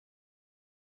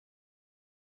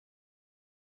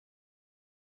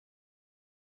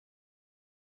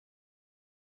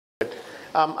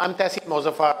I'm Tahseen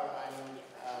Mozaffar.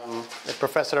 I'm a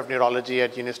professor of neurology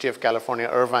at University of California,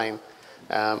 Irvine,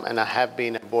 and I have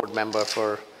been a board member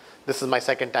this is my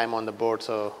second time on the board,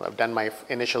 so I've done my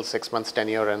initial 6 months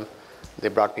tenure and they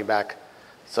brought me back.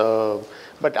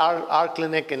 But our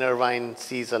clinic in Irvine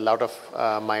sees a lot of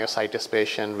myositis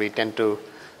patients. We tend to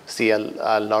see a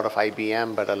lot of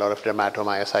IBM, but a lot of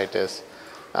dermatomyositis.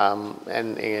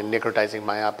 And necrotizing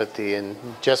myopathy. And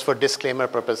just for disclaimer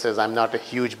purposes, I'm not a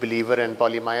huge believer in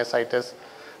polymyositis,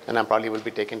 and I probably will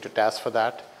be taken to task for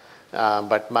that.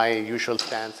 But my usual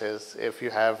stance is if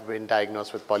you have been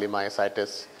diagnosed with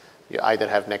polymyositis, you either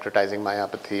have necrotizing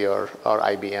myopathy or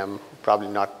IBM, probably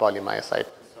not polymyositis.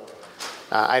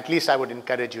 At least I would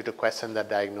encourage you to question that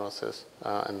diagnosis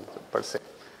and per se,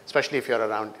 especially if you're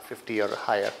around 50 or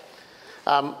higher.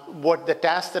 What the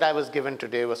task that I was given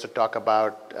today was to talk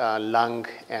about lung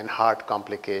and heart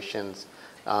complications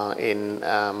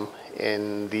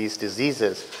in these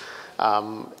diseases.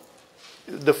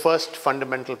 The first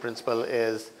fundamental principle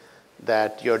is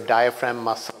that your diaphragm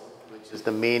muscle, which is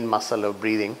the main muscle of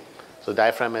breathing, so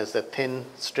diaphragm is the thin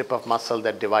strip of muscle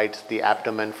that divides the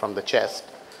abdomen from the chest,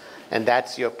 and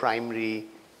that's your primary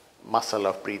muscle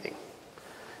of breathing.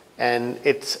 And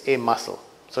it's a muscle.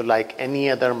 So like any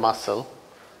other muscle,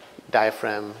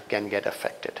 diaphragm can get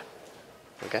affected,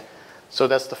 okay? So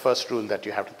that's the first rule that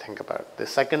you have to think about. The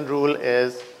second rule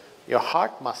is your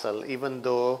heart muscle, even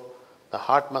though the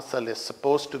heart muscle is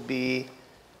supposed to be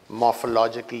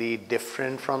morphologically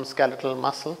different from skeletal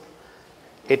muscle,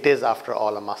 it is after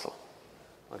all a muscle,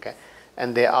 okay?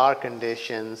 And there are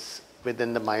conditions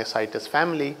within the myositis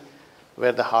family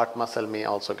where the heart muscle may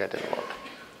also get involved,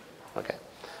 okay?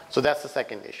 So that's the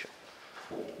second issue.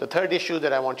 The third issue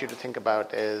that I want you to think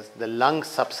about is the lung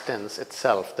substance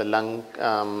itself, the lung,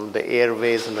 the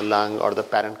airways in the lung or the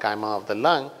parenchyma of the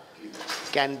lung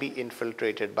can be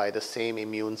infiltrated by the same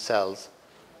immune cells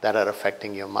that are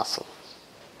affecting your muscle,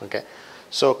 okay?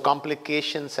 So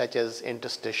complications such as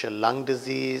interstitial lung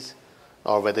disease,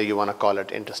 or whether you want to call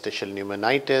it interstitial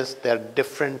pneumonitis, there are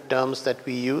different terms that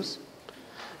we use,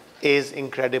 is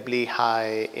incredibly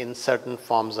high in certain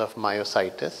forms of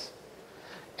myositis.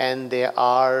 And there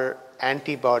are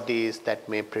antibodies that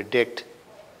may predict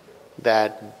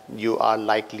that you are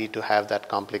likely to have that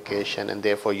complication, and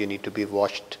therefore you need to be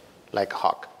watched like a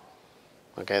hawk,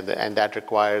 okay? And that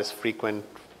requires frequent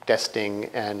testing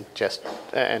and chest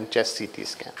CT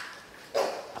scan.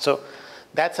 So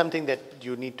that's something that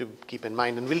you need to keep in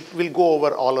mind, and we'll go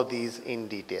over all of these in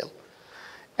detail.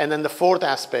 And then the fourth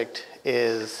aspect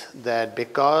is that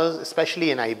because,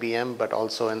 especially in IBM, but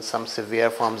also in some severe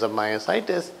forms of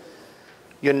myositis,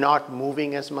 you're not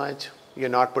moving as much, you're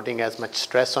not putting as much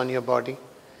stress on your body,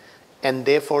 and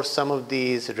therefore some of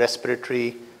these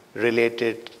respiratory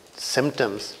related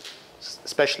symptoms,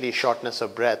 especially shortness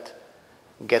of breath,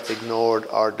 gets ignored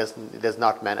or does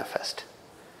not manifest.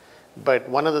 But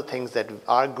one of the things that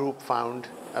our group found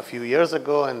a few years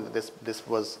ago, and this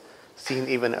was seen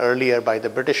even earlier by the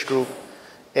British group,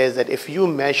 is that if you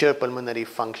measure pulmonary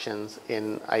functions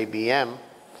in IBM,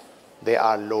 they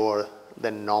are lower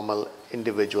than normal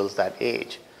individuals that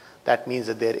age. That means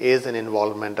that there is an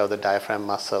involvement of the diaphragm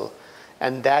muscle,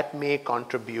 and that may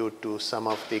contribute to some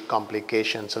of the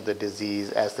complications of the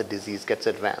disease as the disease gets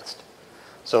advanced.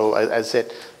 So as I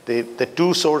said, the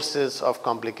two sources of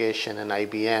complication in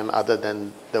IBM, other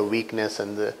than the weakness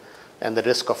and the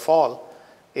risk of fall,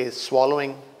 is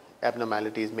swallowing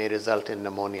abnormalities may result in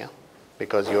pneumonia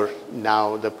because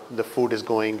now the food is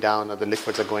going down or the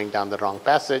liquids are going down the wrong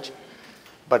passage,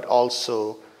 but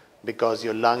also because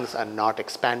your lungs are not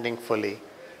expanding fully,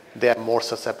 they are more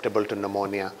susceptible to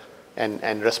pneumonia,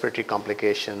 and respiratory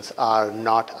complications are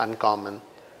not uncommon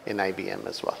in IBM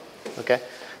as well, okay?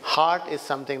 Heart is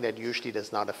something that usually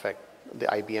does not affect the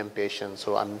IBM patient,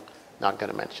 so I'm not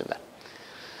going to mention that.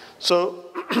 So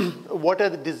what are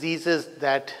the diseases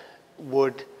that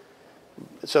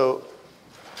so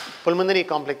pulmonary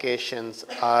complications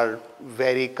are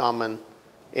very common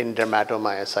in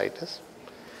dermatomyositis.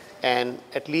 And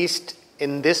at least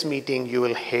in this meeting, you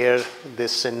will hear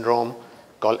this syndrome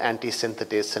called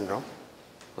antisynthetase syndrome,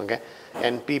 okay?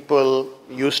 And people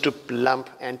used to lump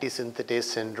antisynthetase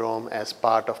syndrome as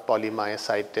part of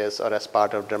polymyositis or as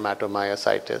part of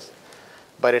dermatomyositis.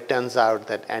 But it turns out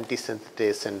that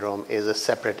antisynthetase syndrome is a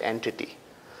separate entity.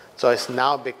 So it's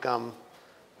now become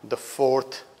the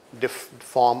fourth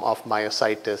form of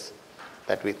myositis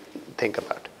that we think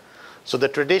about. So the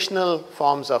traditional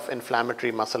forms of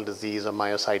inflammatory muscle disease or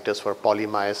myositis were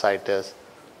polymyositis,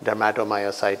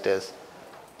 dermatomyositis,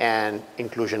 and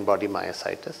inclusion body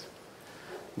myositis.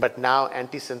 But now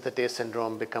antisynthetase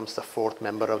syndrome becomes the fourth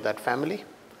member of that family.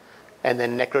 And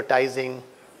then necrotizing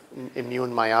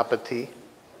immune myopathy,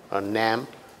 or NAM,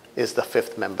 is the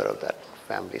fifth member of that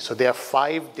family. So there are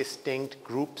 5 distinct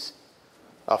groups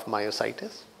of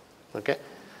myositis. Okay?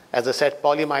 As I said,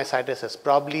 polymyositis is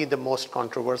probably the most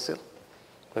controversial.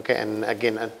 Okay? And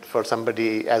again, for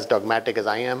somebody as dogmatic as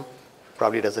I am,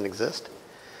 probably doesn't exist.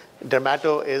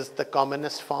 Dermato is the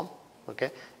commonest form.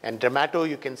 Okay? And dermato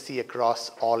you can see across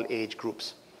all age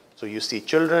groups. So you see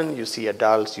children, you see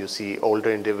adults, you see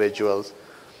older individuals.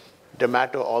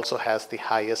 Dermato also has the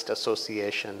highest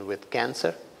association with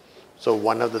cancer. So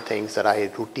one of the things that I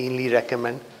routinely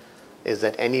recommend is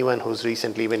that anyone who's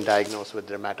recently been diagnosed with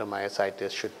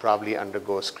dermatomyositis should probably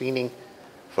undergo screening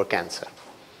for cancer,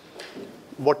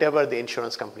 whatever the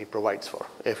insurance company provides for.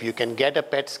 If you can get a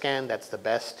PET scan, that's the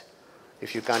best.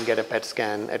 If you can't get a PET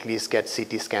scan, at least get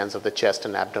CT scans of the chest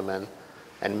and abdomen,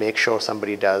 and make sure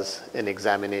somebody does an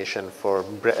examination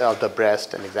of the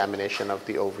breast, an examination of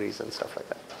the ovaries and stuff like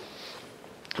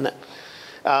that.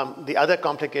 The other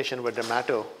complication with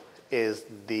dermato is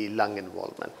the lung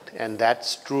involvement. And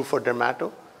that's true for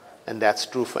dermato, and that's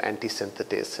true for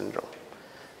antisynthetase syndrome.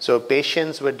 So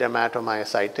patients with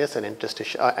dermatomyositis and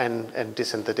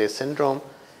antisynthetase syndrome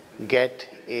get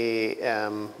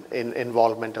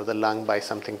involvement of the lung by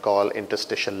something called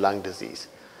interstitial lung disease,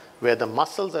 where the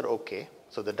muscles are okay,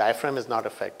 so the diaphragm is not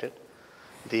affected.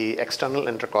 The external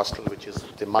intercostal, which is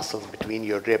the muscles between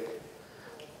your rib,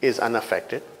 is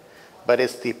unaffected, but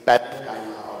it's the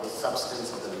parenchyma, or the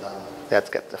substance of the lung, that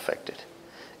gets affected.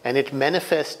 And it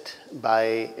manifests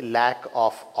by lack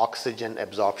of oxygen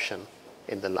absorption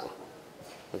in the lung.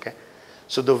 Okay?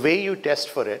 So the way you test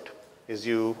for it is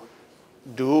you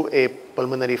do a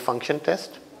pulmonary function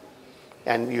test,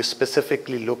 and you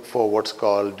specifically look for what's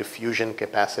called diffusion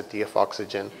capacity of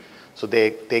oxygen. So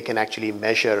they can actually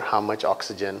measure how much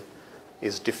oxygen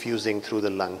is diffusing through the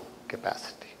lung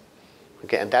capacity.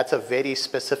 Okay, and that's a very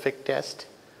specific test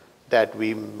that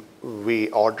we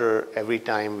order every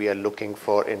time we are looking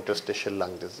for interstitial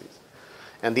lung disease.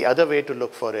 And the other way to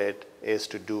look for it is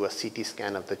to do a CT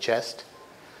scan of the chest.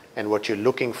 And what you're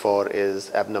looking for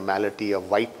is abnormality of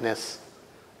whiteness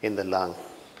in the lung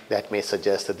that may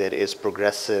suggest that there is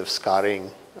progressive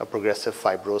scarring or progressive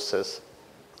fibrosis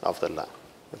of the lung.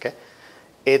 Okay?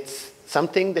 It's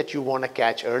something that you want to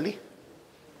catch early.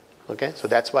 Okay? So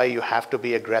that's why you have to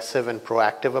be aggressive and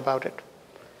proactive about it.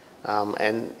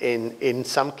 And in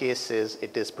some cases,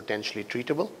 it is potentially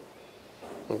treatable.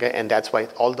 Okay? And that's why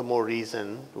all the more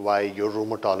reason why your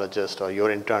rheumatologist or your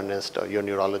internist or your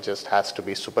neurologist has to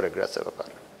be super aggressive about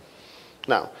it.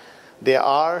 Now, there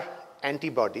are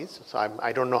antibodies. So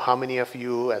I don't know how many of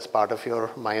you, as part of your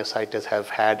myositis, have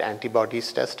had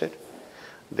antibodies tested.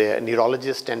 The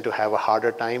neurologists tend to have a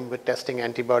harder time with testing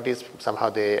antibodies.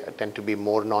 Somehow they tend to be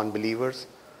more non-believers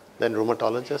than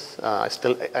rheumatologists. It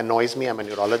still annoys me. I'm a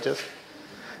neurologist.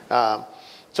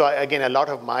 So again, a lot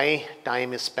of my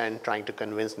time is spent trying to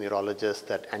convince neurologists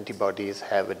that antibodies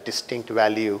have a distinct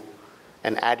value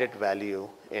and added value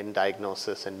in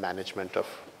diagnosis and management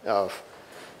of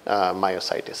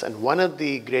myositis. And one of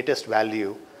the greatest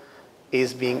value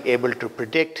is being able to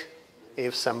predict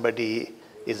if somebody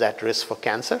is at risk for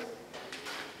cancer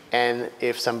and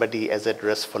if somebody is at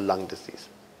risk for lung disease.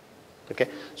 Okay?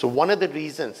 So one of the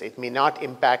reasons it may not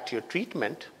impact your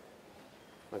treatment,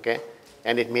 okay,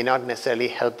 and it may not necessarily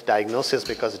help diagnosis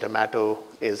because dermato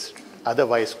is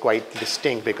otherwise quite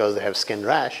distinct because they have skin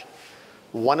rash.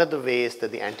 One of the ways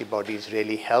that the antibodies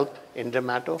really help in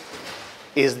dermato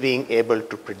is being able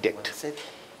to predict.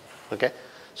 Okay?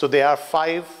 So there are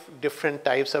 5 different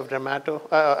types of dermato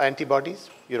antibodies.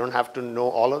 You don't have to know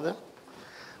all of them.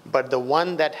 But the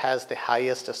one that has the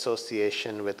highest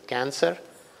association with cancer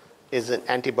is an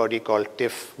antibody called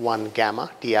TIF1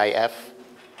 gamma, TIF,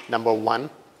 number 1,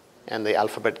 and the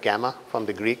alphabet gamma from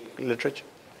the Greek literature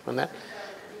on that.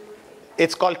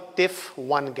 It's called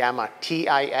TIF1 gamma,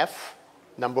 TIF,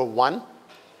 number 1,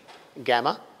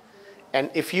 gamma. And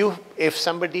if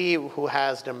somebody who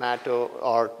has dermato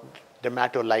or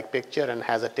dermato-like picture and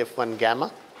has a TIF1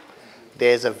 gamma,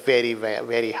 there's a very,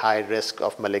 very high risk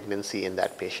of malignancy in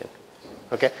that patient.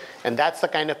 Okay? And that's the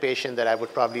kind of patient that I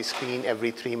would probably screen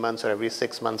every 3 months or every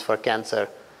 6 months for cancer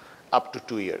up to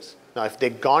 2 years. Now, if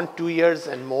they've gone 2 years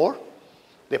and more,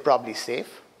 they're probably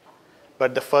safe.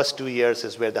 But the first 2 years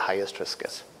is where the highest risk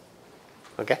is.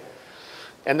 Okay?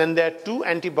 And then there are 2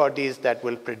 antibodies that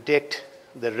will predict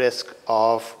the risk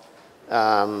of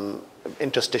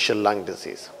interstitial lung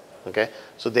disease. Okay?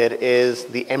 So there is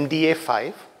the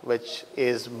MDA5, which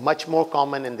is much more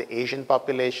common in the Asian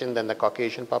population than the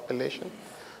Caucasian population.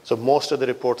 So most of the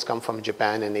reports come from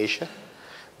Japan and Asia,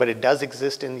 but it does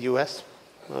exist in the US.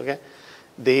 Okay?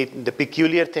 The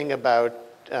peculiar thing about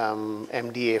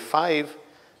MDA5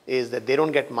 is that they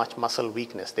don't get much muscle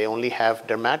weakness. They only have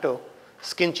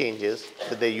skin changes,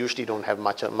 but they usually don't have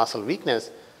much muscle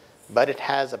weakness, but it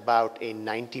has about a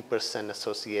 90%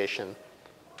 association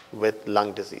with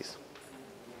lung disease.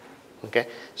 Okay,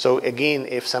 so again,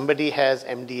 if somebody has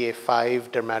MDA5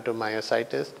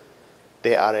 dermatomyositis,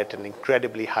 they are at an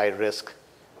incredibly high risk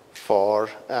for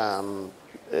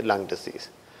lung disease.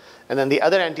 And then the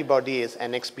other antibody is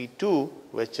NXP2,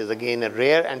 which is again a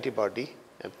rare antibody,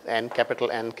 N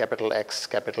capital X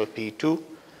capital P2,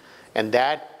 and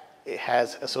that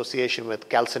has association with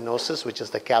calcinosis, which is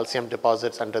the calcium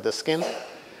deposits under the skin,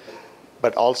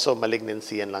 but also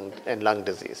malignancy and lung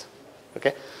disease.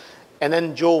 Okay, and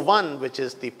then JO1, which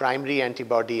is the primary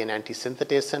antibody in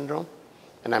antisynthetase syndrome,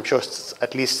 and I'm sure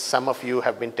at least some of you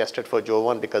have been tested for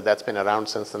JO1 because that's been around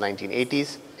since the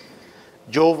 1980s.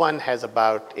 JO1 has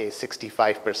about a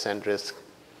 65% risk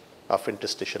of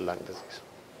interstitial lung disease.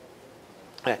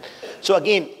 Right. So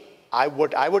again, I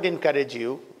would encourage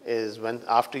you is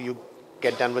after you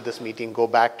get done with this meeting, go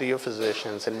back to your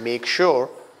physicians and make sure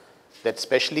that,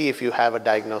 especially if you have a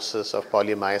diagnosis of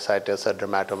polymyositis or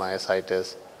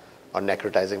dermatomyositis or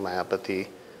necrotizing myopathy,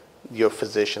 your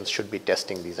physicians should be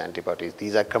testing these antibodies.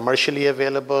 These are commercially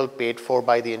available, paid for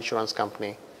by the insurance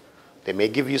company. They may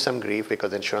give you some grief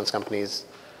because insurance companies,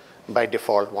 by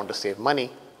default, want to save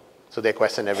money, so they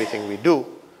question everything we do,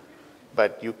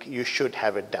 but you should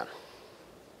have it done,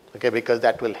 okay, because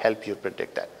that will help you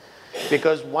predict that.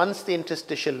 Because once the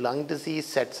interstitial lung disease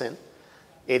sets in,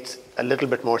 it's a little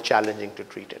bit more challenging to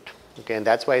treat it, okay, and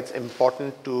that's why it's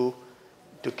important to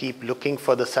keep looking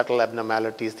for the subtle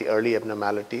abnormalities, the early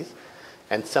abnormalities,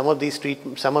 and some of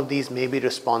these may be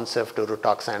responsive to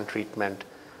Rituxan treatment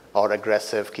or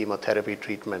aggressive chemotherapy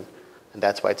treatment, and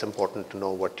that's why it's important to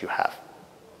know what you have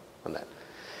on that.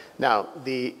 Now,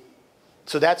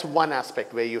 so that's one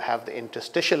aspect where you have the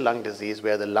interstitial lung disease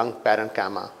where the lung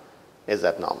parenchyma is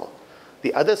abnormal.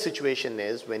 The other situation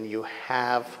is when you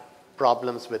have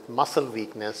problems with muscle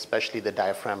weakness, especially the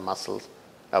diaphragm muscles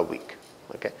are weak,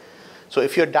 okay? So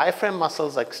if your diaphragm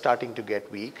muscles are starting to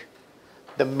get weak,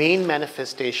 the main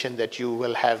manifestation that you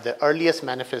will have, the earliest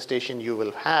manifestation you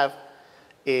will have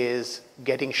is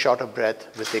getting short of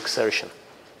breath with exertion.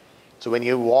 So when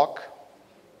you walk,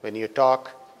 when you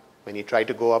talk, when you try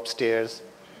to go upstairs,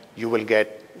 you will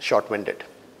get short-winded,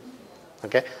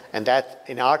 okay? And that,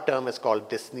 in our term, is called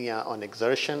dyspnea on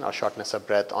exertion or shortness of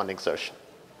breath on exertion,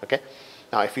 okay?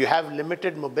 Now, if you have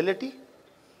limited mobility,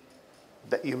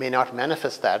 you may not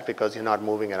manifest that because you're not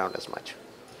moving around as much.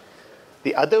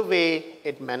 The other way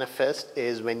it manifests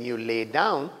is when you lay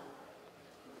down.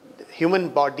 The human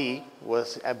body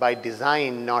was, by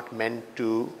design, not meant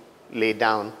to lay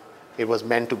down. It was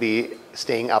meant to be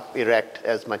staying up erect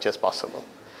as much as possible.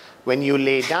 When you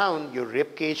lay down, your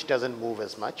rib cage doesn't move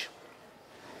as much,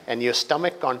 and your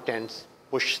stomach contents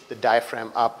push the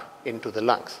diaphragm up into the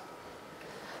lungs.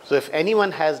 So if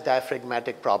anyone has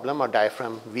diaphragmatic problem or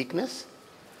diaphragm weakness,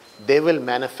 they will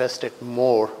manifest it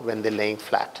more when they're laying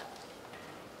flat,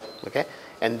 okay?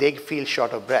 And they feel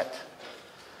short of breath.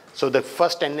 So the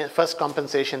first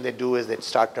compensation they do is they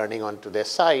start turning onto their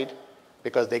side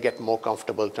because they get more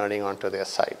comfortable turning onto their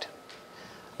side.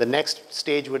 The next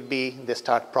stage would be they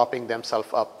start propping themselves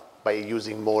up by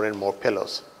using more and more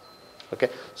pillows, okay?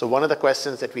 So one of the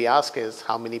questions that we ask is,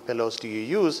 how many pillows do you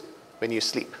use when you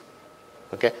sleep,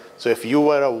 okay? So if you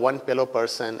were a one pillow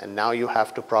person and now you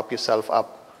have to prop yourself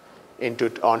up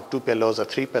on 2 pillows or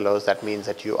 3 pillows, that means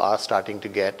that you are starting to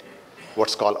get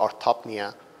what's called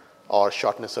orthopnea or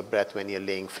shortness of breath when you're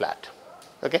laying flat,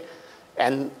 okay?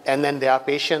 And then there are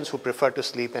patients who prefer to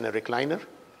sleep in a recliner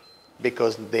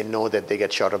because they know that they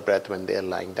get short of breath when they're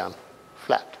lying down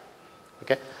flat,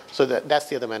 okay? So that's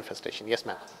the other manifestation. Yes,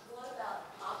 ma'am? What about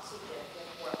oxygen?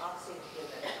 If we're oxygen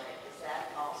given, right, is that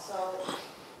also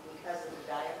because of the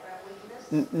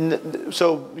diaphragm weakness?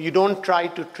 So you don't try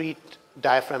to treat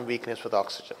diaphragm weakness with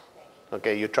oxygen,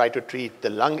 okay? You try to treat the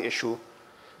lung issue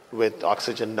with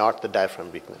oxygen, not the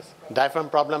diaphragm weakness. Diaphragm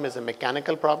problem is a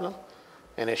mechanical problem,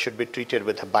 and it should be treated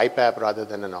with a BiPAP rather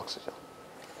than an oxygen.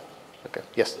 Okay,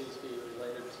 yes? These be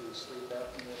related to sleep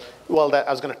apnea? Well, I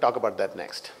was going to talk about that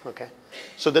next, okay?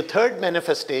 So the third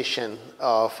manifestation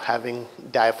of having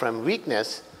diaphragm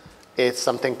weakness is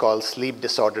something called sleep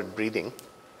disordered breathing,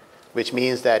 which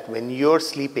means that when you're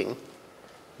sleeping,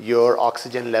 your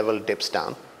oxygen level dips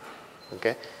down,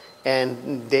 okay?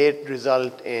 And they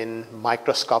result in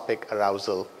microscopic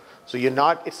arousal. So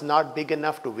it's not big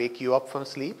enough to wake you up from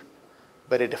sleep,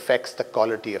 but it affects the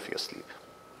quality of your sleep,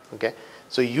 okay?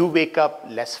 So you wake up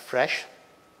less fresh,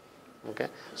 Okay?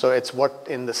 So it's what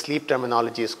in the sleep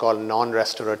terminology is called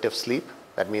non-restorative sleep.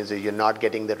 That means that you're not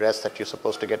getting the rest that you're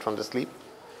supposed to get from the sleep.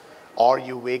 Or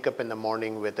you wake up in the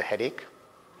morning with a headache.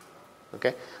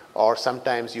 Okay? Or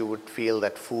sometimes you would feel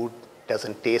that food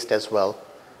doesn't taste as well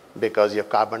because your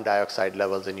carbon dioxide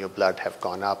levels in your blood have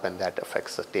gone up and that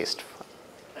affects the taste.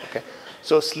 Okay?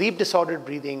 So sleep disordered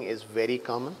breathing is very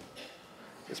common,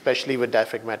 especially with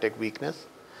diaphragmatic weakness.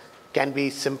 Can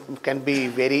be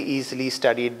very easily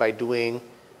studied by doing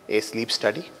a sleep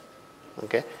study.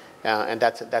 Okay? And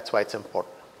that's why it's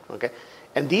important. Okay?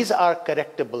 And these are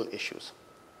correctable issues.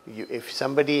 If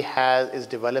somebody is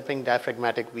developing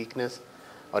diaphragmatic weakness,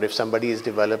 or if somebody is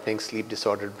developing sleep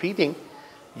disordered breathing,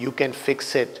 you can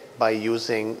fix it by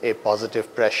using a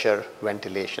positive pressure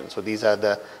ventilation. So these are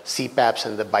the CPAPs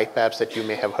and the BiPAPs that you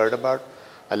may have heard about.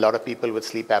 A lot of people with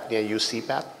sleep apnea use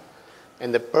CPAP.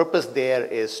 And the purpose there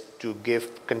is to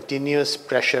give continuous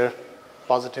pressure,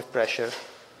 positive pressure,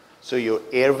 so your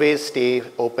airways stay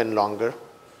open longer,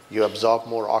 you absorb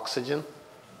more oxygen,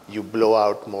 you blow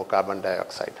out more carbon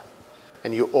dioxide,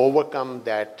 and you overcome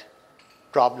that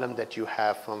problem that you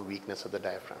have from weakness of the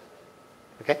diaphragm.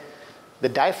 Okay? The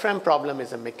diaphragm problem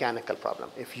is a mechanical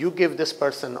problem. If you give this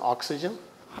person oxygen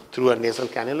through a nasal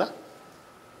cannula,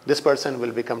 this person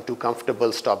will become too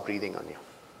comfortable, stop breathing on you.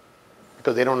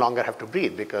 Because they no longer have to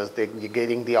breathe, because you're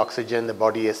getting the oxygen, the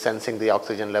body is sensing the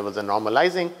oxygen levels are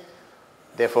normalizing,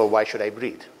 therefore why should I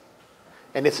breathe?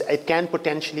 And it can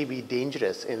potentially be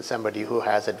dangerous in somebody who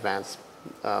has advanced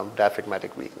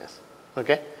diaphragmatic weakness.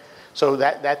 Okay? So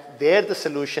there the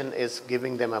solution is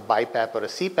giving them a BiPAP or a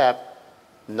CPAP,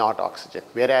 not oxygen.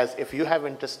 Whereas if you have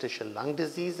interstitial lung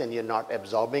disease and you're not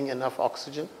absorbing enough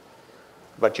oxygen,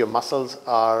 but your muscles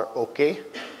are okay,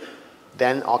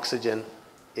 then oxygen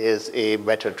is a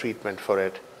better treatment for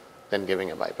it than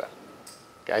giving a BiPAP.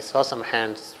 Okay, I saw some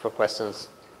hands for questions.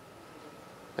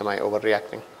 Am I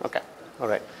overreacting? Okay, all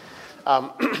right.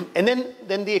 And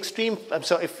then the extreme,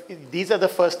 so if these are the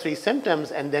first three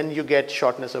symptoms, and then you get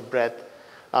shortness of breath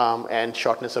and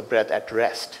shortness of breath at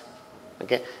rest.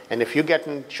 Okay, and if you get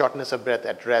shortness of breath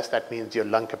at rest, that means your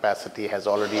lung capacity has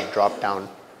already dropped down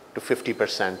to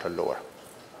 50% or lower.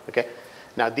 Okay,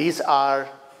 now these are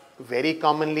very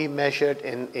commonly measured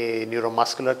in a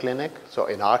neuromuscular clinic. So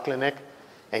in our clinic,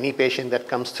 any patient that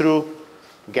comes through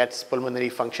gets pulmonary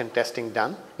function testing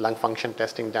done, lung function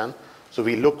testing done. So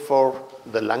we look for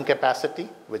the lung capacity,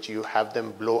 which you have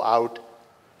them blow out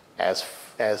as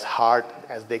hard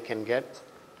as they can get.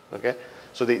 Okay,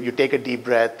 so you take a deep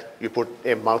breath, you put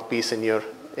a mouthpiece in your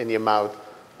mouth,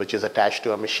 which is attached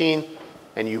to a machine,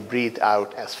 and you breathe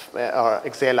out or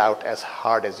exhale out as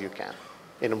hard as you can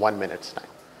in 1 minute's time.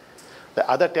 The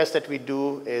other test that we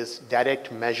do is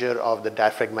direct measure of the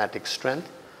diaphragmatic strength,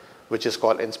 which is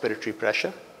called inspiratory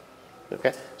pressure.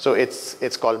 Okay, so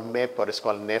it's called MIP or it's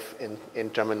called NIF in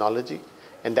terminology,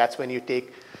 and that's when you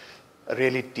take a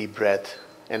really deep breath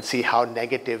and see how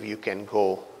negative you can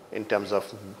go in terms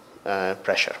of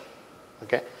pressure.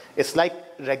 Okay, it's like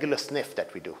regular sniff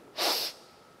that we do.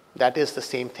 That is the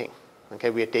same thing. Okay,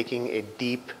 we are taking a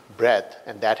deep breath,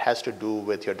 and that has to do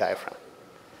with your diaphragm.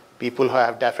 People who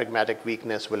have diaphragmatic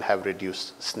weakness will have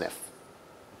reduced sniff.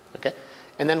 Okay,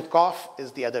 and then cough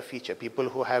is the other feature. People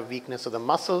who have weakness of the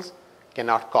muscles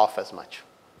cannot cough as much.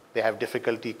 They have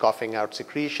difficulty coughing out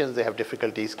secretions, they have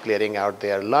difficulties clearing out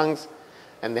their lungs,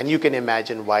 and then you can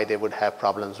imagine why they would have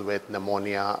problems with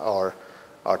pneumonia or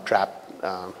trapped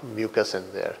mucus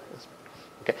in there.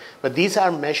 Okay? But these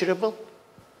are measurable,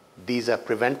 these are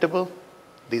preventable,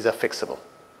 these are fixable.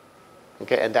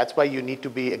 Okay? And that's why you need to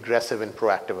be aggressive and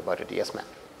proactive about it. Yes, ma'am?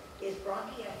 Is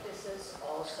bronchiectasis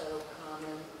also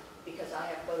common? Because I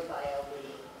have both ILD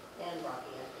and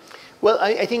bronchiectasis. Well,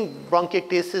 I think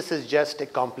bronchiectasis is just a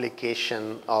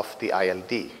complication of the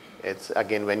ILD. It's,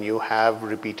 again, when you have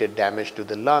repeated damage to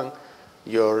the lung,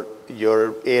 your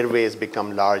airways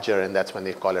become larger, and that's when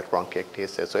they call it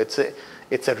bronchiectasis. So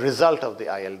it's a result of the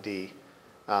ILD,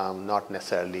 not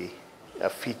necessarily a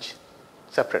feature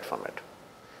separate from it.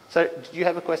 Sir, do you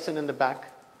have a question in the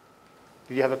back?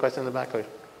 Do you have a question in the back?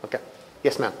 Okay.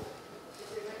 Yes, ma'am.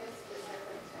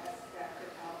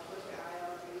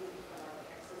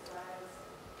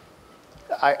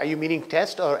 Are you meaning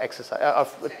test or exercise,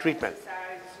 treatment?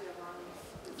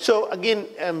 So again,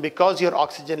 because your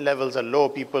oxygen levels are low,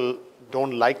 people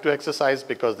don't like to exercise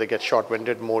because they get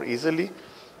short-winded more easily.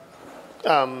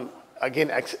 Again,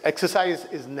 exercise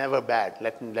is never bad.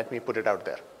 Let me put it out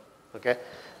there. Okay,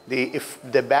 if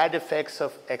the bad effects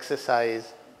of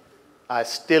exercise are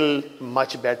still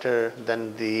much better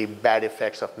than the bad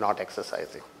effects of not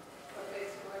exercising.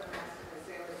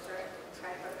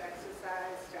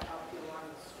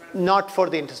 Not for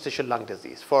the interstitial lung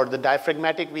disease. For the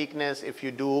diaphragmatic weakness, if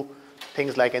you do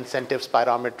things like incentive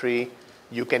spirometry,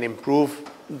 you can improve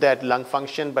that lung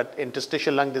function, but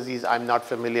interstitial lung disease, I'm not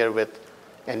familiar with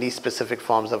any specific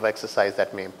forms of exercise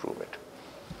that may improve it.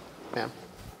 Yeah.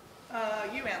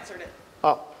 You answered it.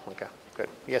 Oh, okay, good.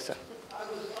 Yes, sir. I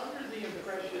was under the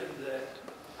impression that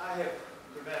I have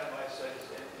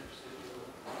dermatomyositis and interstitial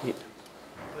lung disease,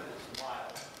 but it's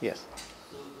mild. Yes.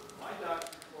 So my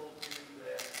doctor told me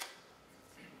that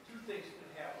two things can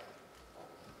happen.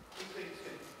 Two things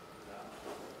can.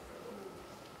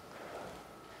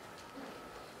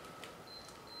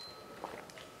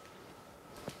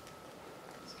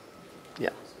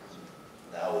 Yeah.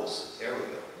 There we go.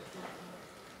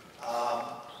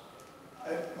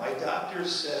 My doctor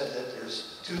said that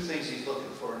there's two things he's looking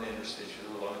for in interstitial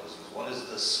lung disease. One is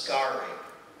the scarring,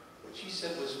 which he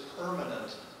said was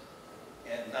permanent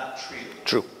and not treatable.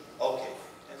 True. Okay.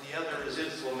 And the other is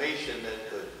inflammation that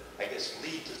could, I guess,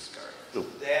 lead to scarring. True.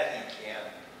 That he can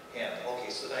handle.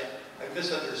 Okay, so I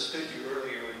misunderstood you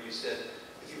earlier when you said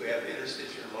if you have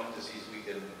interstitial lung disease, we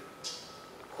can,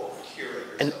 quote, cure it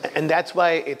or something. And that's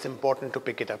why it's important to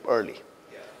pick it up early.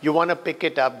 Yeah. You want to pick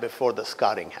it up before the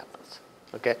scarring happens.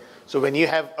 Okay? So when you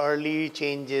have early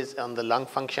changes on the lung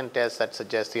function test that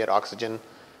suggests your oxygen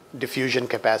diffusion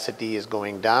capacity is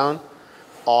going down,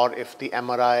 or if the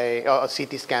MRI or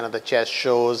CT scan of the chest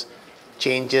shows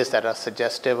changes that are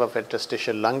suggestive of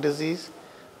interstitial lung disease,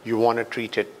 you want to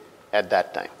treat it at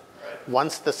that time. Right.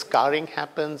 Once the scarring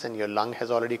happens and your lung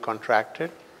has already contracted,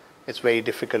 it's very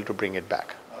difficult to bring it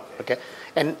back. Okay?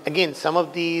 And again, some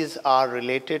of these are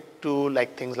related to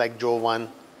like things like Joe-1,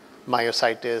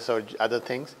 myositis, or other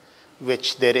things,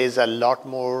 which there is a lot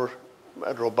more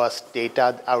robust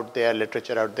data out there,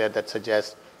 literature out there that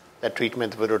suggests that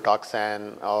treatment with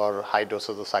Rituxan or high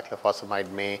doses of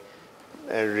cyclophosphamide may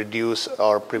reduce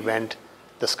or prevent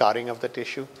the scarring of the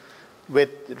tissue. With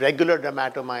regular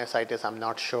dermatomyositis, I'm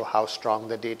not sure how strong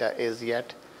the data is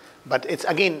yet. But it's,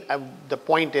 again, the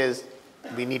point is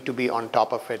we need to be on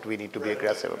top of it. We need to be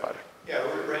aggressive about it. Yeah,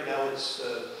 right now it's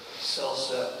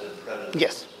Cellcept and Prednisone.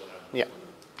 Yes. Yeah.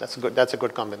 That's a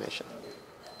good combination.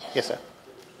 Yes, sir.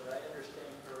 Did I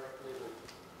understand correctly that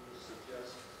you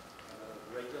suggest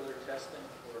regular testing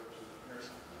for the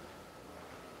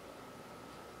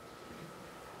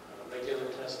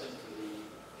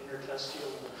interstitial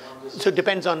lung disease? So it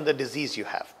depends on the disease you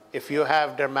have. If you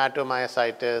have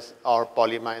dermatomyositis or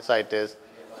polymyositis,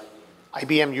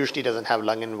 IBM usually doesn't have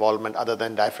lung involvement other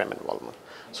than diaphragm involvement.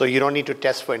 So you don't need to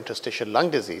test for interstitial lung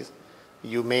disease.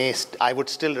 You may, I would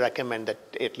still recommend that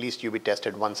at least you be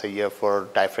tested once a year for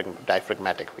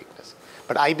diaphragmatic weakness.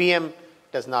 But IBM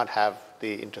does not have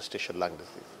the interstitial lung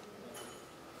disease.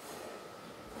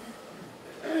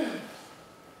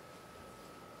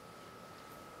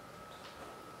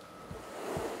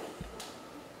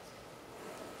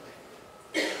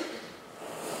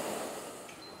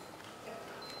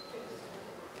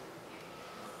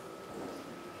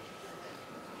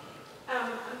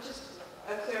 Just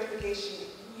a clarification.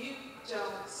 You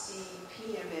don't see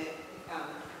PMA,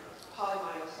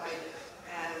 polymyositis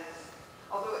as,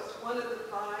 although it's one of the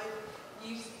five,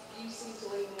 you seem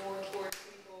to lean more towards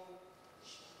people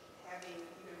having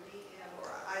either DM or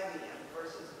IBM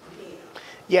versus PM.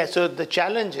 Yeah, so the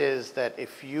challenge is that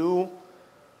if you,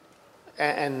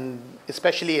 and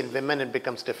especially in women, it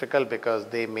becomes difficult because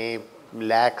they may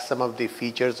lack some of the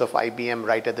features of IBM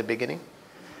right at the beginning.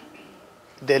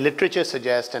 The literature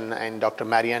suggests, and Dr.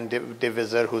 Marianne de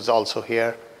Visser, who's also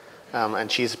here,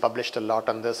 and she's published a lot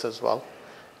on this as well.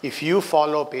 If you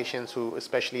follow patients who,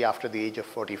 especially after the age of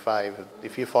 45,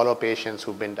 if you follow patients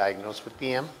who've been diagnosed with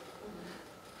PM,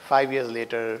 5 years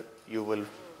later, you will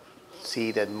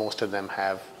see that most of them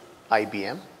have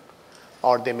IBM,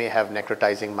 or they may have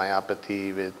necrotizing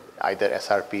myopathy with either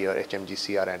SRP or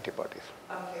HMG-CR antibodies.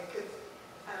 Okay, because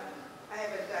I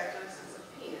have a diagnosis of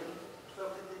PM,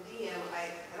 but with the DM, I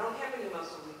don't have any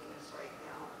muscle weakness right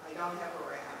now. I don't have a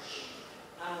rash.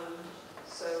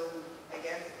 So I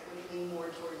guess we lean more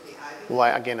towards the IBM. Why,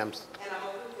 again, And I'm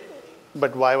over 50.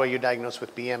 but why were you diagnosed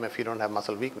with PM if you don't have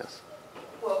muscle weakness?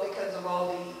 Well, because of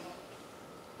all the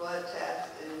blood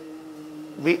tests and...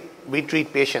 We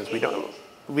treat patients. We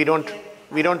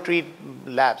don't treat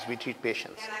labs. We treat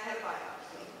patients. And I had a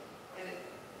biopsy. And it,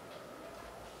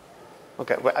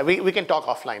 Okay, well, we can talk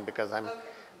offline because I'm, okay.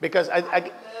 because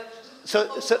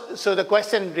so the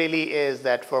question really is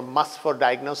that for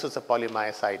diagnosis of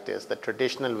polymyositis, the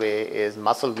traditional way is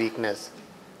muscle weakness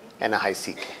and a high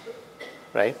CK,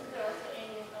 right? There are also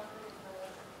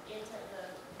areas of the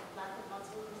lack of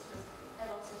muscle weakness that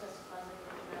also testifies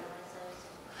like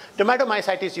dermatomyositis.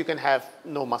 Dermatomyositis, you can have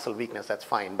no muscle weakness, that's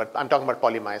fine, but I'm talking about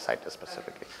polymyositis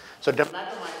specifically. So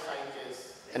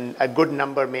dermatomyositis, and a good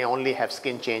number may only have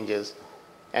skin changes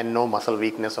and no muscle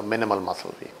weakness or minimal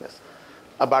muscle weakness.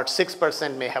 About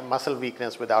 6% may have muscle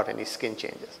weakness without any skin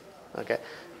changes. Okay,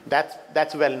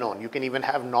 that's well known. You can even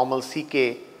have normal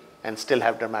CK and still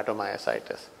have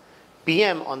dermatomyositis.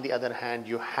 PM, on the other hand,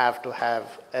 you have to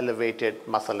have elevated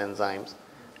muscle enzymes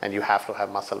and you have to have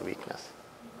muscle weakness.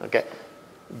 Okay,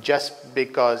 just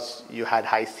because you had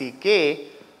high CK,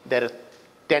 there are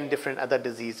 10 different other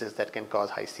diseases that can cause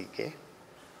high CK.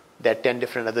 There are 10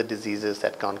 different other diseases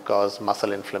that can cause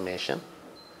muscle inflammation.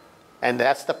 And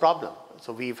that's the problem.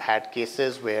 So we've had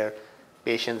cases where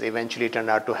patients eventually turned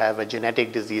out to have a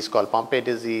genetic disease called Pompe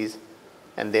disease,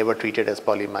 and they were treated as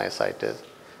polymyositis.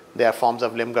 There are forms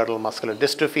of limb girdle muscular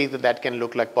dystrophy that can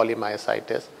look like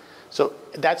polymyositis. So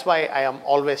that's why I am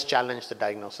always challenged the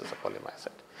diagnosis of polymyositis.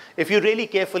 If you really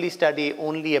carefully study,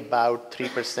 only about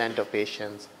 3% of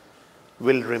patients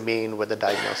will remain with the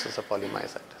diagnosis of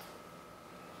polymyositis,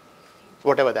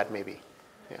 whatever that may be.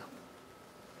 Yeah.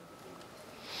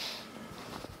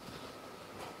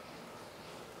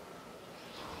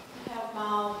 I have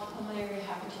mild pulmonary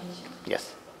hypertension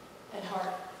Yes. and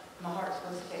my heart's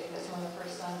was affected. That's one of the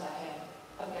first signs I had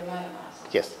of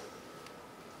dermatomyositis. Yes.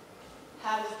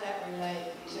 How does that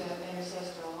relate to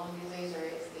interstitial lung disease, or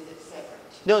is it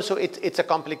separate? No, so it's a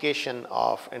complication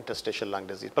of interstitial lung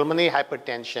disease. Pulmonary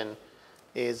hypertension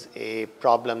is a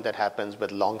problem that happens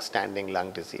with long-standing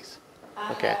lung disease.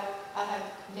 Okay. I have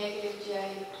negative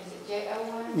J, is it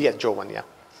JO1? Yes, JO1, yeah.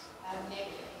 I have negative.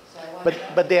 So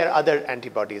But there are other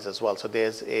antibodies as well. So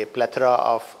there's a plethora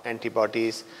of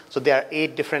antibodies. So there are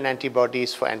 8 different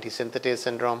antibodies for antisynthetase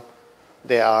syndrome.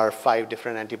 There are 5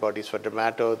 different antibodies for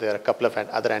dermato. There are a couple of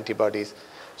other antibodies.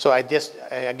 So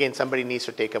again, somebody needs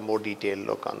to take a more detailed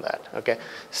look on that. Okay.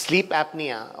 Sleep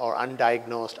apnea or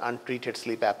undiagnosed, untreated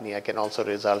sleep apnea can also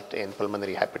result in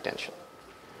pulmonary hypertension.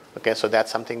 Okay, so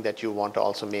that's something that you want to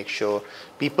also make sure.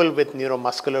 People with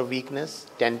neuromuscular weakness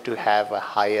tend to have a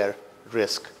higher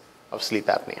risk of sleep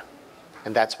apnea.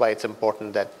 And that's why it's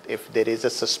important that if there is a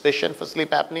suspicion for sleep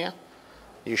apnea,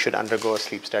 you should undergo a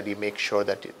sleep study, make sure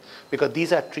that because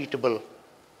these are treatable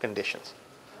conditions.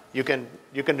 You can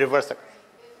reverse it.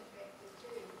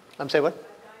 I'm sorry, what?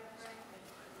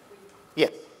 Yes,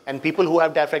 and people who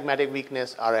have diaphragmatic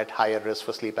weakness are at higher risk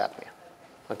for sleep apnea.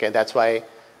 Okay, that's why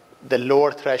the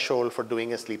lower threshold for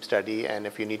doing a sleep study, and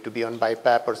if you need to be on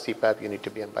BiPAP or CPAP, you need to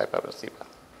be on BiPAP or CPAP.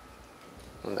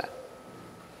 On that.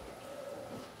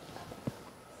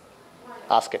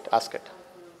 Ask it.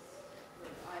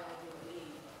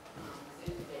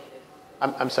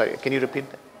 I'm sorry, can you repeat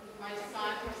that? My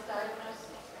son was diagnosed.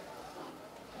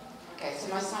 Okay, so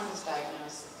my son was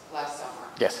diagnosed last summer.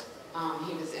 Yes.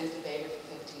 He was intubated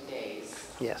for 15 days.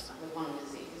 Yes. With lung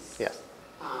disease. Yes.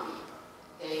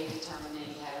 They determined that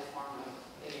he had a form of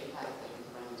idiopathic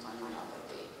inflammatory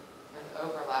myopathy with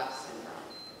overlap syndrome.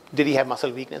 Did he have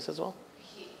muscle weakness as well?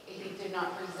 He did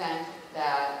not present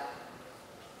that,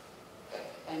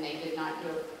 and they did not do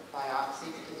a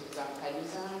biopsy because he was on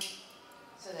prednisone.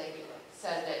 So they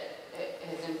said that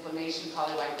his inflammation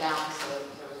probably went down, so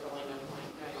there was really no point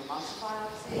doing a muscle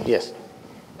biopsy. Yes.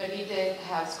 But he did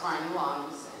have scarring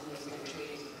lungs, and he's been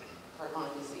treated for lung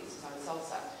disease on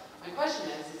CellCept. My question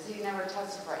is he never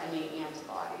tested for any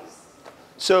antibodies?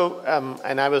 So,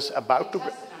 and I was about They to.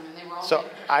 tested them, and they were all So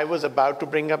negative. I was about to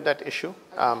bring up that issue.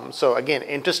 So again,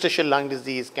 interstitial lung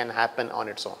disease can happen on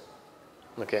its own.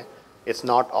 Okay, it's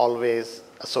not always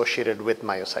associated with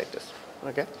myositis.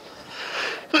 Okay,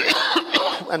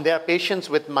 and there are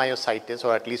patients with myositis,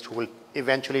 or at least who will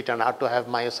eventually turn out to have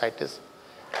myositis,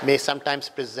 may sometimes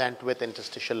present with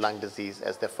interstitial lung disease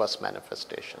as their first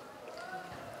manifestation.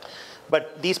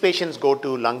 But these patients go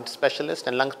to lung specialists,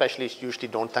 and lung specialists usually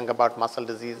don't think about muscle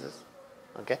diseases.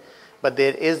 Okay, but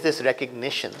there is this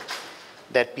recognition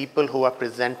that people who are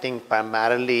presenting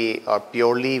primarily or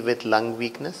purely with lung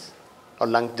weakness or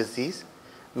lung disease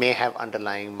may have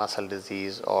underlying muscle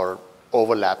disease or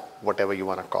overlap, whatever you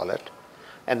want to call it,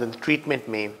 and then the treatment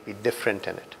may be different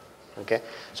in it. Okay,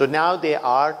 so now there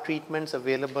are treatments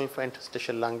available for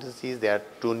interstitial lung disease. There are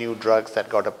 2 new drugs that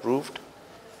got approved.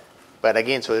 But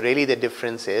again, so really the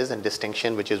difference is, and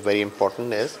distinction which is very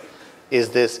important is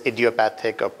this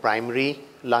idiopathic or primary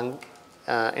lung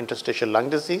interstitial lung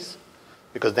disease?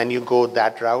 Because then you go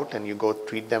that route and you go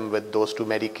treat them with those 2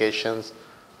 medications,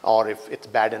 or if it's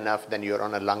bad enough, then you're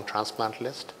on a lung transplant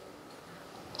list.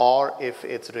 Or if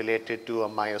it's related to a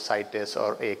myositis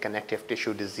or a connective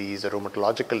tissue disease or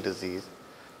rheumatological disease,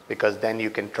 because then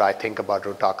you can think about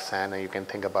Rituxan, and you can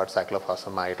think about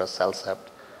cyclophosphamide or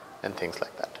CellCept, and things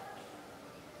like that.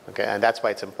 Okay, and that's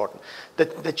why it's important.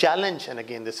 The challenge, and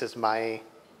again, this is my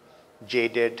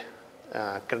jaded,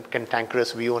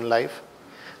 cantankerous view on life,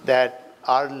 that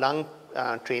our lung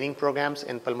training programs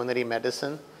in pulmonary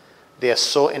medicine, they are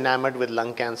so enamored with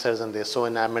lung cancers and they're so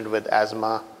enamored with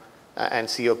asthma and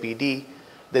COPD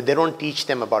that they don't teach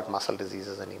them about muscle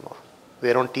diseases anymore.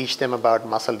 They don't teach them about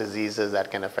muscle diseases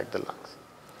that can affect the lungs.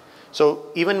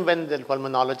 So even when the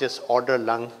pulmonologists order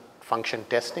lung function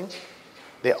testing,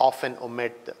 they often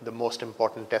omit the most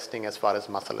important testing as far as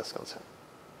muscle is concerned.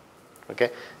 Okay,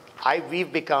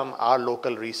 we've become our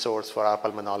local resource for our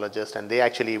pulmonologists, and they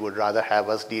actually would rather have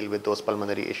us deal with those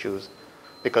pulmonary issues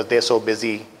because they're so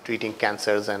busy treating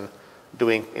cancers and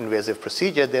doing invasive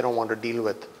procedures, they don't want to deal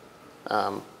with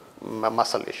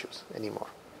muscle issues anymore.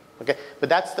 Okay, but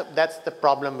that's the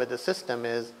problem with the system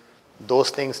is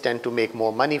those things tend to make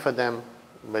more money for them,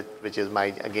 which is my,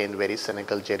 again, very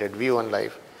cynical, jaded view on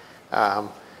life.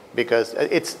 Because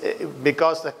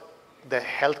the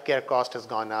healthcare cost has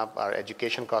gone up, our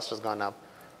education cost has gone up,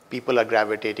 people are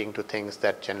gravitating to things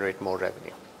that generate more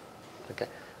revenue. Okay,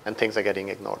 and things are getting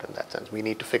ignored in that sense. We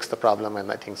need to fix the problem,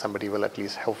 and I think somebody will at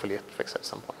least hopefully fix it at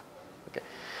some point. Okay,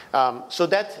 so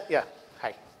that's, yeah,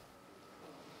 hi.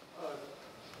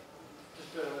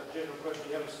 Just a general question.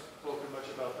 You haven't spoken much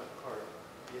about the heart.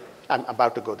 Yeah. I'm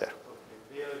about to go there.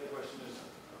 Okay. The other question is,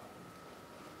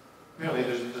 apparently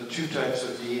there's the two types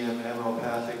of DM,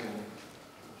 amyopathic and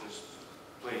just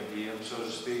plain DM, so to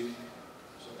speak.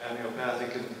 So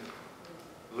amyopathic and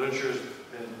literature has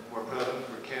been more prevalent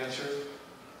for cancer,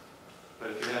 but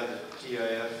if you have the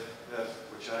TIF,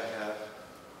 which I have,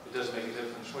 it doesn't make a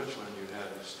difference which one you have,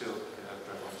 you still can have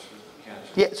prevalence for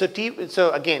cancer. Yeah,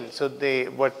 so again, so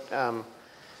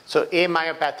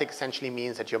amyopathic essentially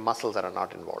means that your muscles are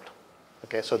not involved.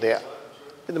 Okay, so the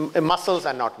muscles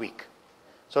are not weak.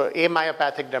 So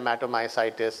amyopathic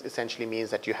dermatomyositis essentially means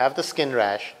that you have the skin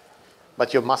rash,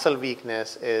 but your muscle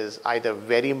weakness is either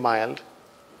very mild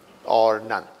or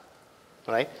none,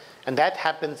 right? And that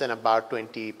happens in about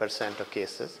 20% of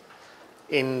cases.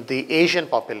 In the Asian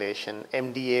population,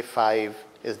 MDA5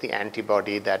 is the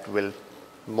antibody that will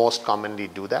most commonly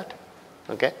do that,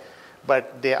 okay?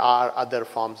 But there are other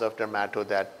forms of dermato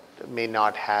that may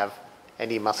not have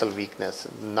any muscle weakness,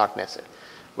 not necessary.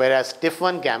 Whereas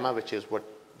TIF1 gamma, which is what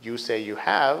you say you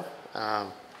have,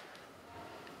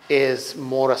 is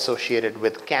more associated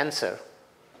with cancer,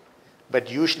 but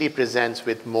usually presents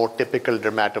with more typical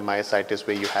dermatomyositis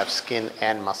where you have skin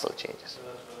and muscle changes.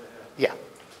 Yeah,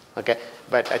 okay.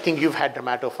 But I think you've had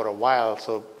dermato for a while,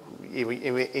 so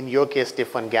in your case,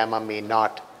 TIF1 gamma may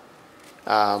not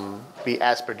be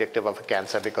as predictive of a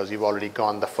cancer because you've already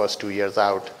gone the first 2 years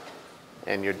out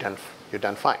and you're done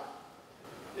fine.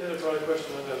 the other part of the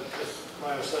question on the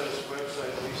Myositis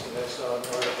website, recently I saw an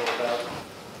article about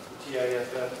the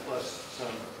TIFF plus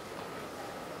some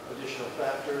additional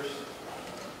factors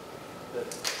that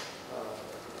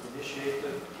initiate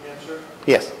the cancer.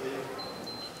 Yes.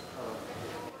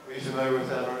 Are you familiar with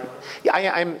that article?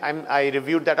 Yeah, I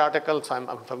reviewed that article, so I'm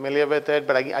familiar with it.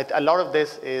 But a lot of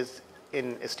this is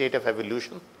in a state of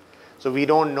evolution. So we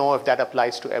don't know if that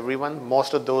applies to everyone.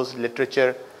 Most of those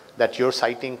literature that you're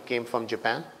citing came from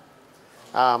Japan.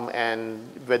 And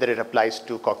whether it applies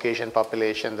to Caucasian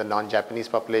population, the non-Japanese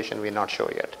population, we're not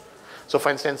sure yet. So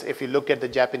for instance, if you look at the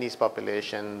Japanese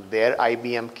population, their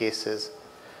IBM cases,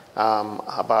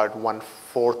 about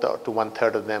 1/4 to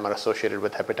 1/3 of them are associated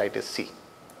with hepatitis C.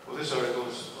 Well, this article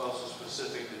is also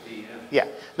specific to DM. Yeah.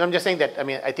 No, I'm just saying that,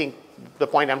 I think the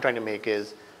point I'm trying to make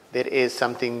is there is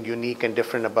something unique and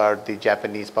different about the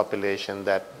Japanese population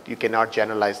that you cannot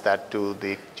generalize that to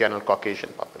the general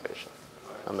Caucasian population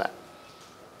on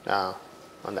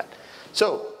that.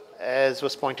 So, as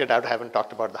was pointed out, I haven't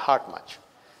talked about the heart much.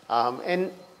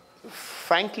 And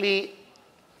frankly,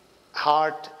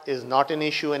 heart is not an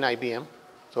issue in IBM.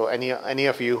 So any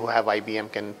of you who have IBM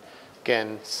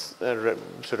can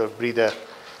sort of breathe a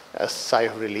sigh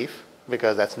of relief,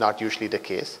 because that's not usually the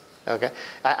case. Okay,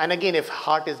 and again, if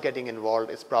heart is getting involved,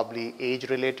 it's probably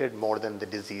age-related more than the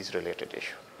disease-related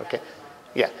issue. Okay,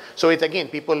 yeah. So it's again,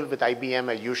 people with IBM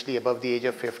are usually above the age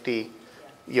of 50.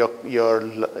 Your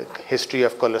history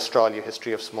of cholesterol, your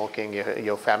history of smoking,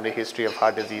 your family history of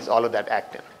heart disease, all of that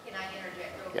act in. Can I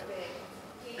interject real quick?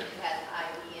 He had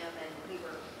IBM and we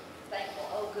were thankful,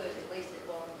 oh good, at least it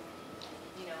won't,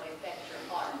 affect your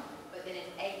heart. But then in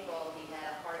April, he had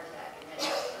a heart attack and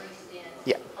had 3 stents.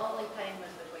 Yeah. Only pain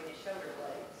was between his shoulder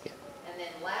blades. Yeah. And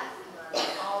then last month, in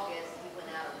August, he went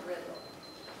out of rhythm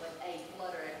with a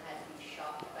flutter and had to be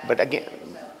shocked back. But again, so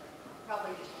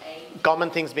probably just age. common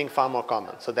things being far more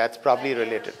common, so that's probably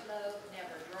related. Never smoked,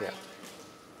 never drank.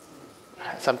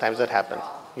 sometimes that happens.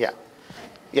 Yeah.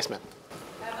 Yes, ma'am.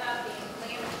 How about the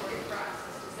inflammatory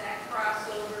process? Does that cross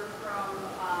over from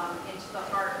into the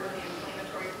heart with the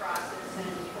inflammatory process and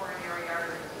coronary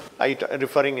artery? Are you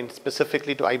referring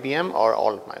specifically to IBM or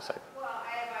all myositis? Well,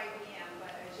 I have IBM, but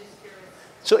I was just curious.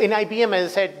 So in IBM,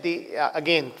 as I said,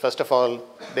 again, first of all,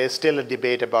 there's still a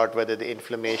debate about whether the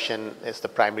inflammation is the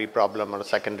primary problem or a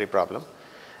secondary problem.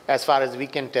 As far as we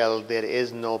can tell, there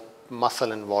is no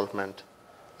muscle involvement,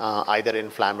 either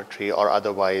inflammatory or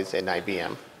otherwise, in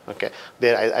IBM. Okay,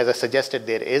 as I suggested,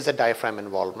 there is a diaphragm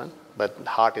involvement, but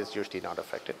heart is usually not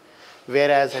affected.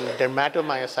 Whereas in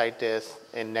dermatomyositis,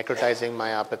 in necrotizing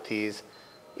myopathies,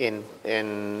 in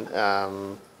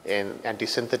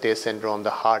antisynthetase syndrome,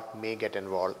 the heart may get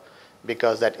involved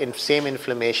because that same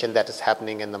inflammation that is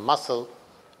happening in the muscle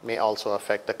may also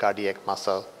affect the cardiac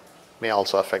muscle, may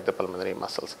also affect the pulmonary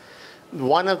muscles.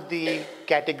 One of the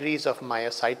categories of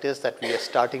myositis that we are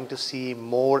starting to see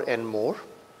more and more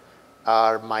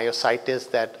are myositis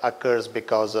that occurs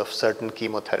because of certain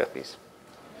chemotherapies.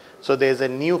 So there's a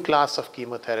new class of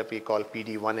chemotherapy called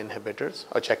PD-1 inhibitors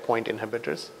or checkpoint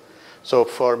inhibitors. So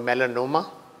for melanoma,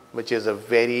 which is a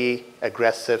very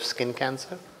aggressive skin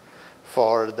cancer,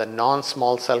 for the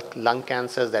non-small cell lung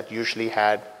cancers that usually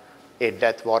had a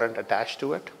death warrant attached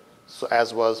to it, so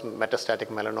as was metastatic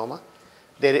melanoma,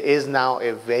 there is now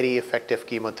a very effective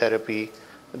chemotherapy.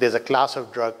 There's a class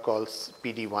of drug called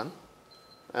PD-1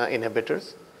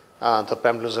 inhibitors. The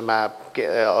pembrolizumab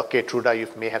or Keytruda, you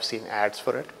may have seen ads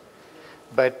for it.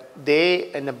 But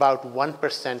they, in about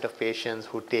 1% of patients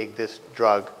who take this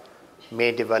drug,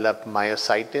 may develop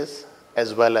myositis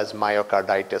as well as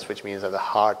myocarditis, which means that the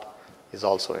heart is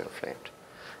also inflamed.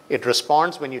 It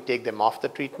responds when you take them off the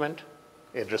treatment.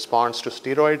 It responds to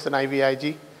steroids and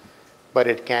IVIG, but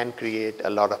it can create a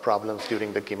lot of problems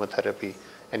during the chemotherapy,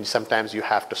 and sometimes you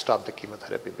have to stop the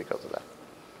chemotherapy because of that.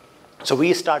 So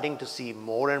we are starting to see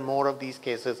more and more of these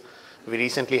cases. We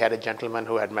recently had a gentleman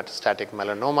who had metastatic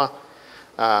melanoma,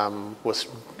 was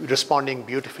responding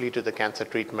beautifully to the cancer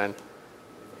treatment,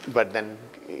 but then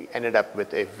ended up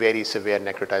with a very severe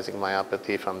necrotizing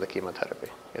myopathy from the chemotherapy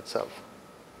itself.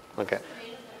 Okay.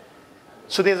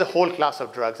 So there's a whole class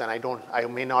of drugs, and I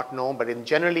may not know, but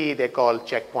generally they're called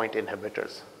checkpoint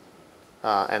inhibitors.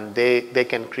 And they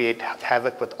can create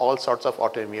havoc with all sorts of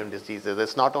autoimmune diseases.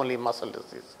 It's not only muscle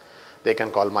disease. They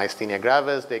can cause myasthenia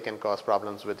gravis. They can cause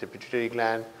problems with the pituitary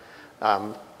gland.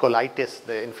 Colitis,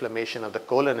 the inflammation of the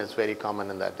colon, is very common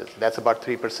in that disease. That's about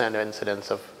 3% incidence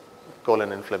of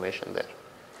colon inflammation there.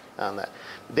 And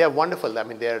they are wonderful. I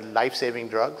mean, they're life-saving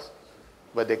drugs,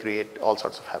 but they create all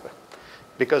sorts of havoc.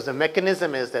 Because the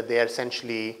mechanism is that they are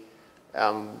essentially,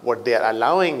 what they are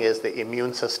allowing is the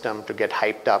immune system to get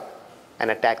hyped up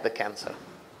and attack the cancer.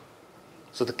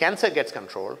 So the cancer gets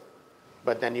controlled,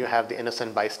 but then you have the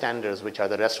innocent bystanders, which are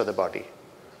the rest of the body,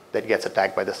 that gets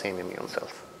attacked by the same immune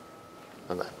cells.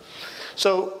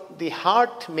 So the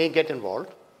heart may get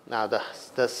involved. Now,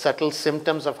 the subtle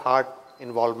symptoms of heart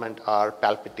involvement are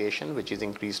palpitation, which is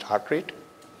increased heart rate.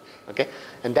 Okay?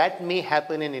 And that may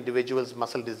happen in individuals'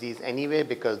 muscle disease anyway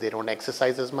because they don't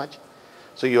exercise as much.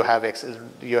 So you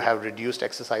have reduced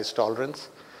exercise tolerance.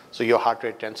 So your heart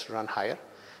rate tends to run higher.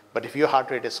 But if your heart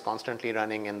rate is constantly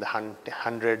running in the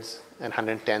hundreds and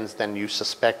 110s, then you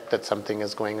suspect that something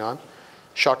is going on.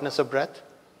 Shortness of breath.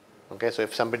 Okay, so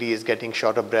if somebody is getting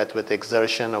short of breath with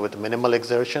exertion or with minimal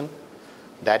exertion,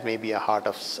 that may be a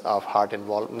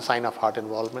sign of heart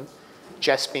involvement.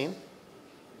 Chest pain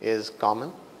is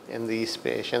common in these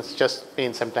patients. Chest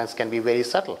pain sometimes can be very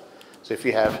subtle. So if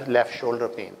you have left shoulder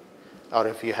pain, or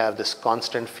if you have this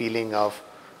constant feeling of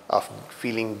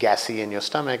feeling gassy in your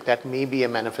stomach, that may be a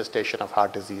manifestation of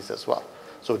heart disease as well.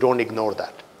 So don't ignore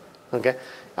that. Okay,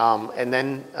 and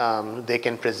then they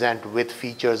can present with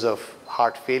features of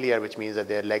heart failure, which means that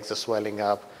their legs are swelling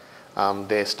up,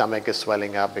 their stomach is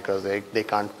swelling up because they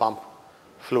can't pump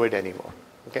fluid anymore.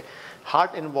 Okay,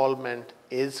 heart involvement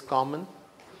is common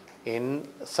in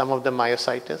some of the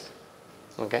myositis.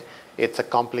 Okay, it's a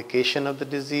complication of the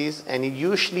disease, and it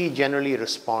usually generally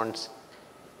responds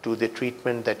to the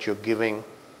treatment that you're giving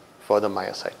for the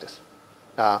myositis.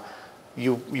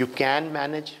 You can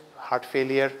manage heart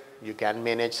failure. You can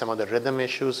manage some of the rhythm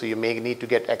issues. So you may need to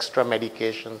get extra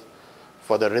medications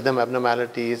for the rhythm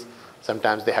abnormalities.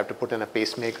 Sometimes they have to put in a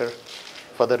pacemaker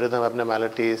for the rhythm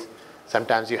abnormalities.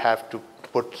 Sometimes you have to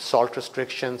put salt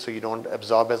restrictions so you don't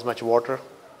absorb as much water.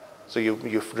 So you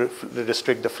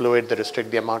restrict the fluid, they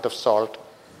restrict the amount of salt.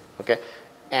 Okay?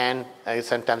 And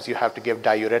sometimes you have to give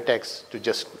diuretics to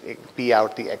just pee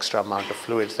out the extra amount of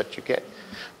fluids that you get.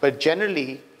 But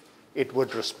generally, it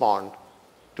would respond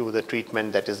to the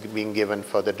treatment that is being given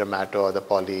for the dermato or the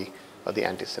poly or the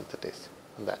antisynthetase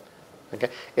on that. Okay,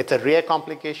 it's a rare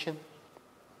complication.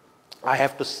 I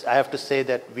have to say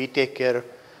that we take care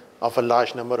of a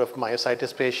large number of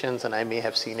myositis patients, and I may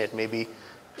have seen it maybe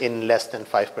in less than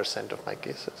 5% of my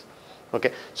cases.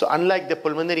 Okay, so unlike the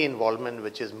pulmonary involvement,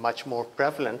 which is much more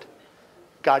prevalent,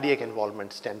 cardiac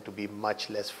involvements tend to be much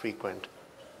less frequent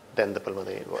than the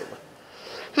pulmonary involvement.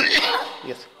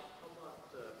 Yes.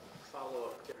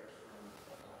 Follow-up care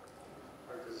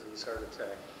from heart disease, heart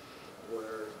attack,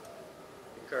 where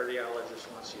the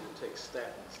cardiologist wants you to take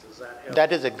statins. Does that help?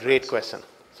 That is a great question.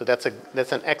 So that's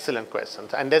an excellent question.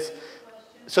 And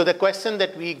so the question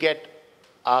that we get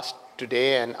asked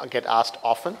today and get asked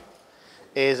often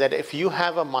is that if you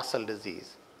have a muscle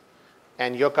disease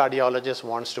and your cardiologist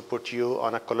wants to put you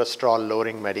on a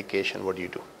cholesterol-lowering medication, what do you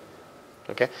do?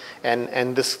 Okay,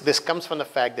 and this comes from the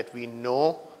fact that we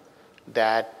know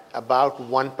that about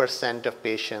 1% of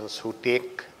patients who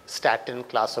take statin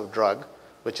class of drug,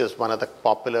 which is one of the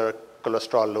popular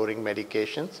cholesterol-lowering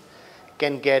medications,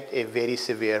 can get a very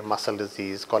severe muscle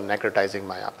disease called necrotizing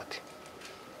myopathy.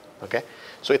 Okay,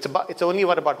 so it's only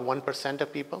about 1%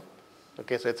 of people.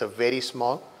 Okay, so it's a very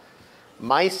small.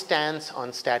 My stance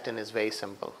on statin is very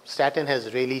simple. Statin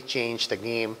has really changed the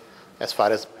game as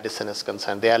far as medicine is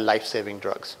concerned. They are life-saving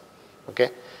drugs. Okay,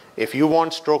 if you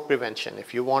want stroke prevention,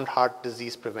 if you want heart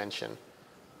disease prevention,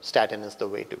 statin is the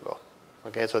way to go.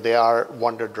 Okay, so they are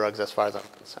wonder drugs as far as I'm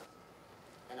concerned.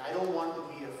 And I don't want to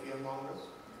be a fearmonger.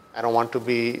 I don't want to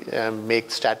make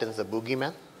statins a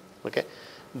boogeyman. Okay,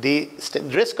 the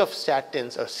risk of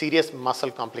statins or serious muscle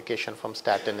complication from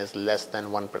statin is less than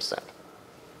 1%.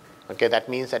 Okay, that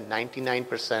means that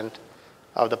 99%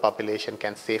 of the population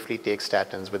can safely take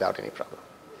statins without any problem.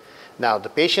 Now, the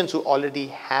patients who already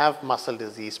have muscle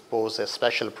disease pose a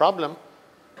special problem,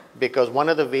 because one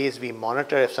of the ways we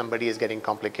monitor if somebody is getting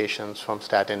complications from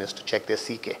statin is to check their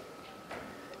CK.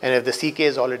 And if the CK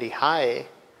is already high,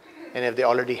 and if they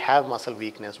already have muscle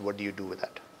weakness, what do you do with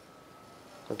that?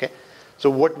 Okay, so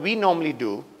what we normally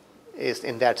do is,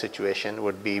 in that situation,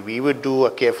 would be we would do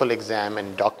a careful exam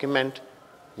and document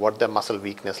what the muscle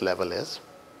weakness level is.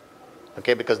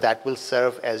 Okay, because that will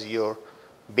serve as your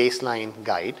baseline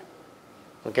guide.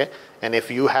 Okay, and if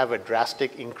you have a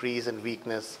drastic increase in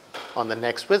weakness on the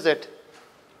next visit,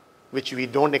 which we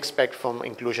don't expect from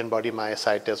inclusion body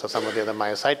myositis or some of the other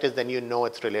myositis, then you know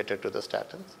it's related to the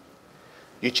statins.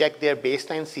 You check their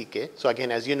baseline CK. So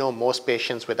again, as you know, most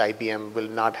patients with IBM will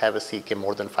not have a CK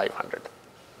more than 500,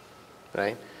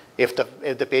 right? If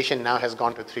the patient now has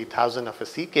gone to 3,000 of a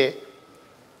CK,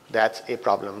 that's a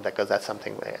problem, because that's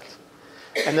something else.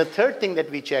 And the third thing that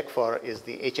we check for is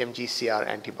the HMG-CR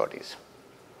antibodies.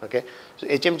 Okay, so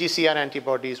HMG-CR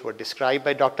antibodies were described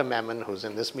by Dr. Mammon, who's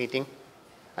in this meeting,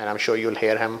 and I'm sure you'll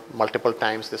hear him multiple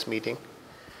times this meeting.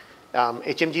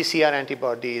 HMG-CR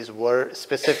antibodies were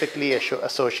specifically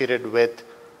associated with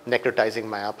necrotizing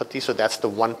myopathy, so that's the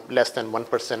less than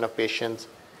 1% of patients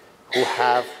who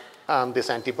have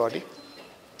this antibody.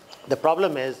 The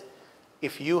problem is,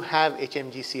 if you have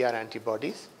HMG-CR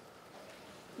antibodies,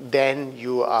 then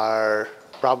you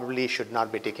probably should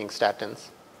not be taking statins,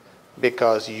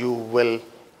 because you will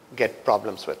get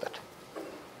problems with it.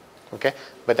 Okay,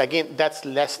 but again, that's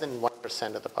less than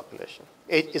 1% of the population.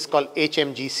 It's called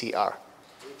HMG-CR.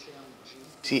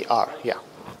 CR, yeah.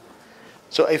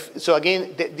 So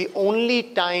again, the only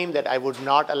time that I would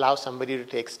not allow somebody to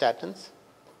take statins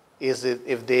is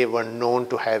if they were known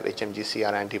to have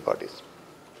HMG-CR antibodies.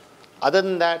 Other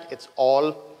than that, it's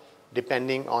all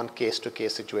depending on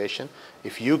case-to-case situation.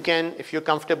 If you're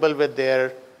comfortable with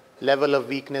their level of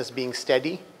weakness being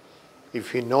steady,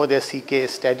 if you know their CK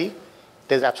is steady,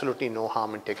 there's absolutely no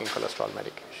harm in taking cholesterol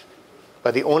medication.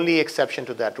 But the only exception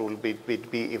to that rule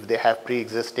would be if they have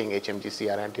pre-existing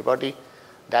HMG-CR antibody.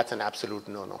 That's an absolute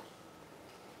no-no.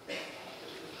 Just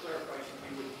to clarify,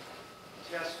 you would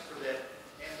test for that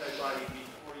antibody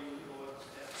before you go on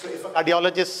statin? So if a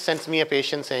cardiologist sends me a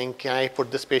patient saying, can I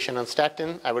put this patient on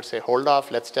statin? I would say, hold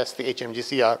off, let's test the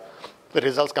HMG-CR. The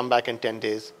results come back in 10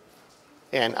 days.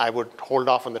 And I would hold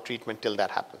off on the treatment till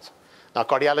that happens. Now,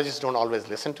 cardiologists don't always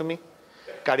listen to me.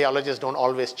 Cardiologists don't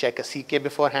always check a CK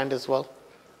beforehand as well,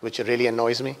 which really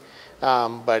annoys me.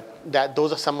 But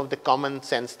those are some of the common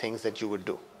sense things that you would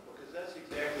do. Because that's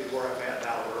exactly where I'm at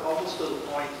now. We're almost to the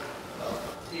point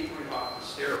of tapering off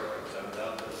the steroids. I'm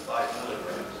down to 5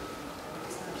 milligrams.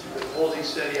 We've been holding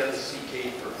steady on the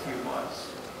CK for a few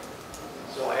months.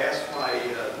 So I asked my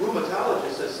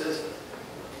rheumatologist, I says,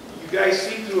 you guys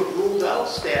seem to have ruled out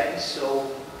statins,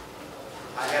 so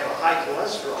I have a high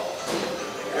cholesterol,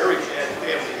 very bad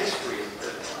family history.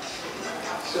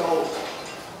 So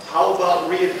how about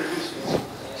reintroducing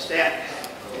statins?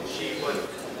 And she was,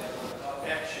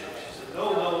 she said,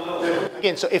 no, no, no.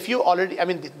 Again, so if you already, I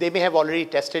mean, they may have already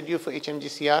tested you for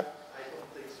HMG-CR. I don't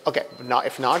think so. Okay, now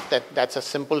if not, that's a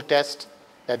simple test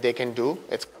that they can do.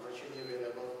 It's commercially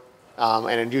available,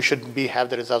 and you should have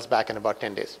the results back in about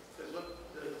 10 days. Because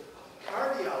look, the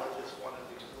cardiologist wanted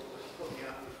to put me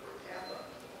on for a kappa.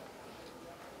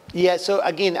 Yeah, so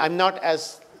again, I'm not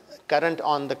as current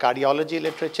on the cardiology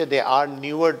literature. There are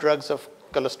newer drugs of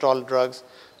cholesterol drugs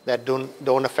that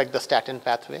don't affect the statin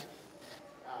pathway.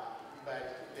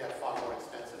 But they are far more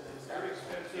expensive than Very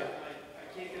expensive. Yeah.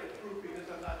 I can't get approved because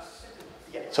I'm not sick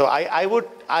enough. Yeah. So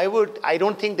I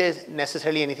don't think there's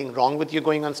necessarily anything wrong with you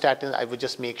going on statins. I would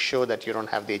just make sure that you don't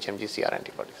have the HMG-CR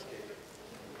antibodies.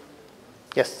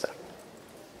 Yes, sir.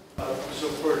 So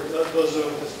for those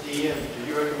of us DM, do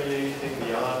you recommend anything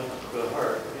beyond the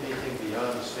heart, anything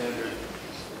beyond the standard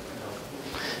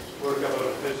workup of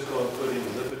a physical, including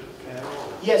lipid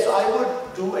panel? Yes, so I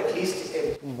would do at least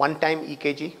a one-time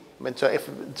EKG.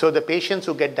 So the patients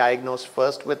who get diagnosed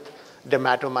first with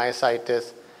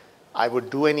dermatomyositis, I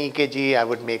would do an EKG. I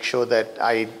would make sure that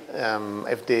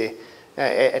if they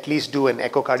at least do an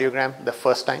echocardiogram the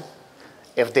first time.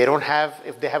 If they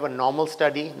have a normal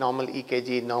study, normal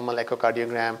EKG, normal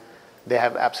echocardiogram, they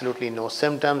have absolutely no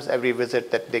symptoms. Every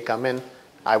visit that they come in,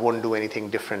 I wouldn't do anything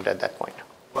different at that point.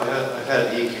 Well, I've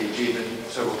had EKG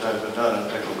several times, but not an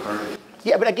echocardiogram.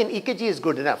 Yeah, but again, EKG is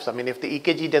good enough. So, I mean, if the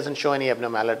EKG doesn't show any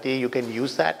abnormality, you can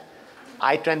use that.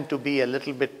 I tend to be a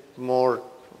little bit more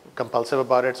compulsive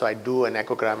about it, so I do an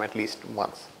echogram at least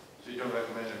once. So you don't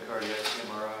recommend a cardiac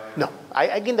MRI? No.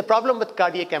 Again, the problem with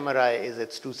cardiac MRI is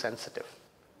it's too sensitive.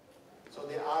 So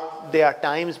there are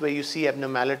times where you see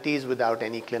abnormalities without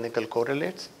any clinical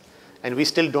correlates, and we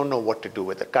still don't know what to do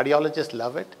with it. Cardiologists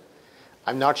love it.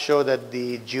 I'm not sure that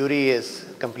the jury is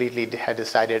completely had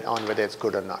decided on whether it's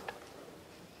good or not.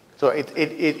 So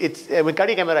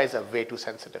cardiac MRIs are way too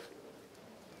sensitive.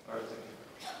 All right, thank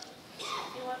you.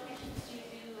 In what patients do you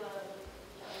do a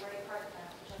right heart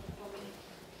cath?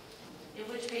 In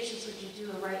which patients would you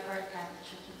do a right heart cath?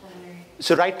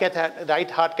 So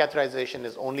right heart catheterization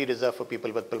is only reserved for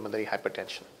people with pulmonary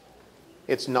hypertension.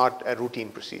 It's not a routine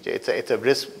procedure. It's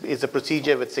a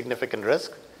procedure with significant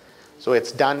risk. So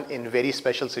it's done in very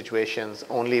special situations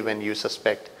only when you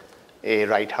suspect a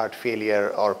right heart failure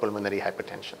or pulmonary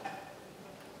hypertension.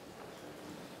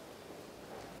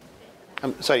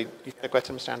 I'm sorry, you had a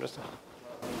question, Mr. Anderson?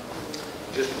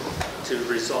 Just to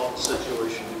resolve the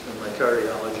situation between my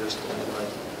cardiologist and my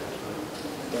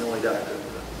family doctor,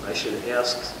 I should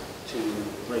ask to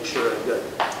make sure I've got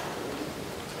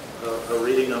a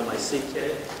reading on my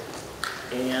CK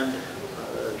and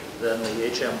then the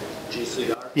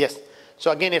HMG-CR. Yes.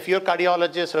 So again, if your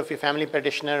cardiologist or if your family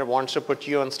practitioner wants to put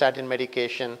you on statin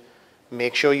medication,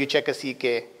 make sure you check a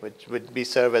CK, which would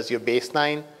serve as your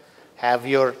baseline. Have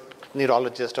your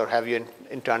neurologist or have your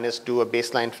internist do a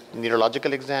baseline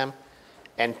neurological exam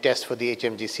and test for the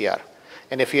HMG-CR.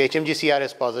 And if your HMG-CR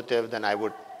is positive, then I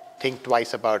would think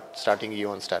twice about starting you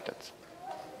on statins.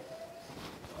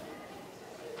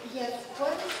 Yes,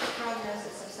 what is the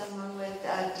prognosis of someone with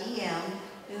DM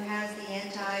who has the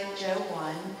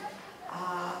anti-Jo1,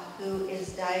 who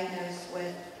is diagnosed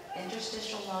with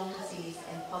interstitial lung disease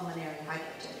and pulmonary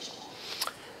hypertension?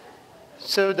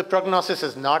 So the prognosis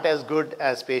is not as good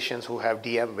as patients who have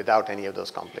DM without any of those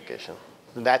complications.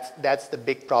 That's the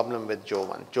big problem with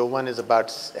Jo1. Jo1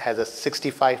 has a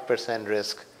 65%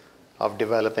 risk of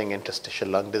developing interstitial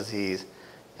lung disease.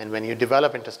 And when you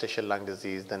develop interstitial lung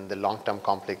disease, then the long-term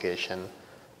complication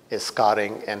is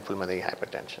scarring and pulmonary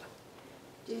hypertension.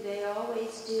 Do they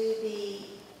always do the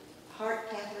heart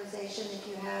catheterization if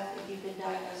you've been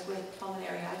diagnosed with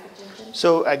pulmonary hypertension?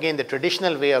 So again, the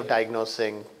traditional way of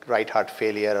diagnosing right heart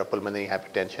failure or pulmonary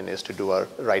hypertension is to do a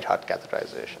right heart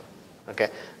catheterization. Okay.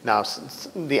 Now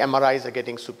the MRIs are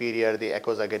getting superior, the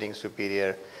echoes are getting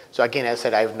superior. So again, as I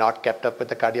said, I've not kept up with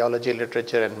the cardiology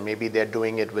literature, and maybe they're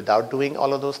doing it without doing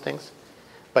all of those things.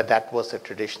 But that was the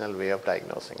traditional way of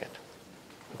diagnosing it.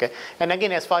 Okay. And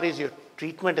again, as far as your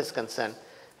treatment is concerned,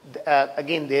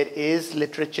 again, there is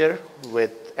literature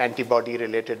with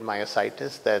antibody-related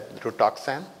myositis that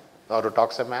Rituxan or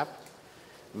rituximab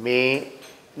may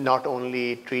not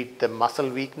only treat the muscle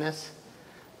weakness,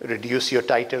 reduce your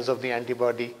titers of the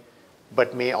antibody,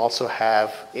 but may also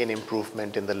have an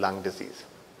improvement in the lung disease.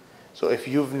 So if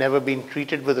you've never been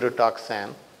treated with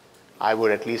Rituxan, I would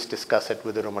at least discuss it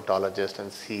with a rheumatologist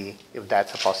and see if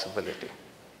that's a possibility.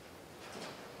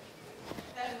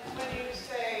 And when you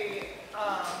say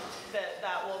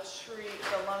that will treat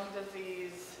the lung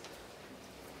disease,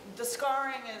 the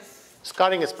scarring is...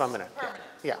 Scarring is permanent. Permanent.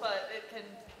 Yeah. but it can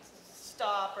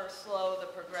stop or slow the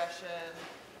progression.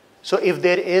 So if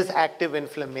there is active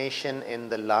inflammation in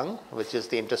the lung, which is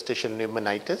the interstitial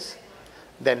pneumonitis,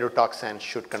 then Rituxan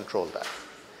should control that.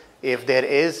 If there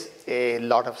is a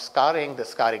lot of scarring, the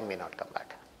scarring may not come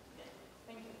back.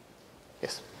 Thank you.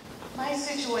 Yes. My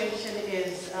situation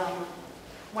is,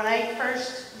 when I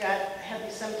first had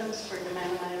the symptoms for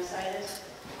dermatomyositis,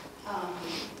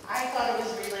 I thought it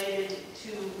was related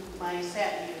to my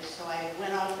statin use, so I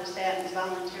went off the statins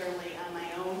voluntarily on my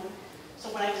own. So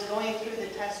when I was going through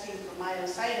the testing for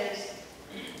myositis,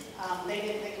 they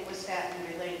didn't think it was statin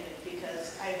related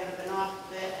because I had been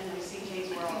off it and my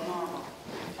CKs were all normal.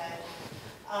 Okay?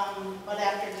 But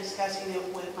after discussing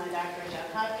it with my doctor at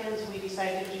Johns Hopkins, we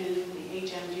decided to do the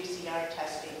HMGCR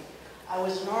testing. I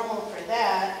was normal for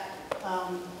that,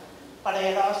 but I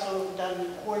had also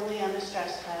done poorly on the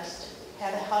stress test,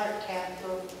 had a heart cath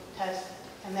test,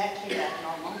 and that came back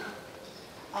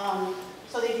normal.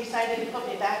 So they decided to put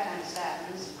me back on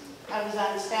statins. I was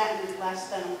on statins less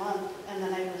than a month, and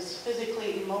then I was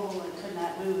physically immobile and could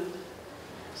not move.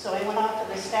 So I went off of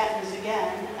the statins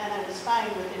again, and I was fine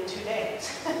within 2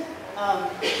 days.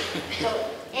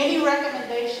 So any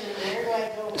recommendation, where do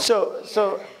I go?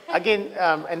 So again,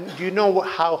 and do you know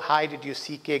how high did your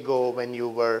CK go when you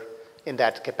were in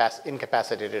that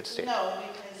incapacitated state? No,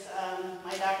 because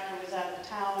my doctor was out of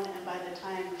town, and by the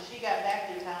time she got back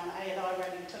in town, I had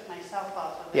already took myself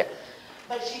off of it. Yeah.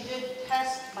 But she did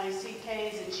test my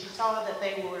CKs, and she saw that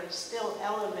they were still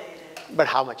elevated. But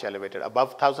how much elevated?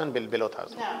 Above 1,000, below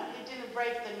 1,000? No, it didn't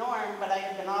break the norm, but I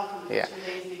had been off them for Yeah. 2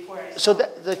 days before I So saw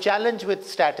the challenge with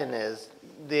statin is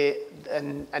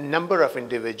a number of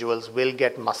individuals will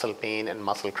get muscle pain and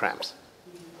muscle cramps.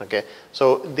 Okay,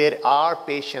 so there are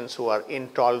patients who are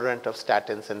intolerant of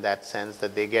statins in that sense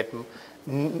that they get,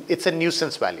 it's a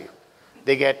nuisance value.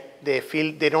 They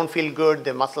don't feel good,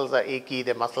 their muscles are achy,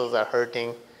 their muscles are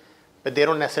hurting, but they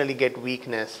don't necessarily get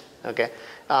weakness. Okay,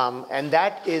 and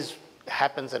that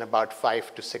happens in about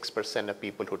 5 to 6% of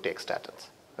people who take statins.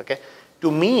 Okay,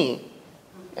 to me,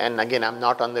 and again, I'm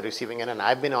not on the receiving end, and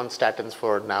I've been on statins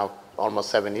for now almost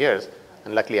 7 years,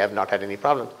 and luckily I've not had any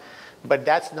problems. But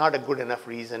that's not a good enough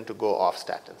reason to go off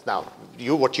statins. Now,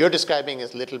 what you're describing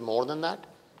is little more than that.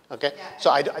 Okay,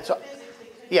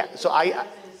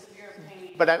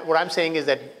 but what I'm saying is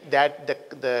that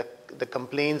the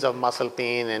complaints of muscle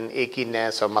pain and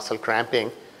achiness or muscle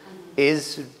cramping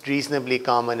is reasonably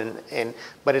common,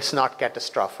 but it's not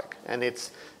catastrophic. And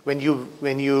it's when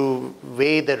you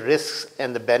weigh the risks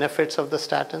and the benefits of the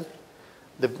statin,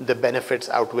 the benefits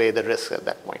outweigh the risks at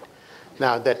that point.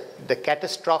 Now, the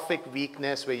catastrophic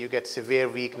weakness where you get severe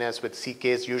weakness with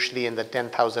CKs usually in the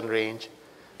 10,000 range,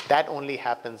 that only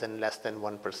happens in less than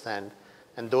 1%.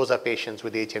 And those are patients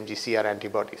with HMGCR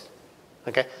antibodies.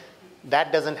 Okay?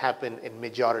 That doesn't happen in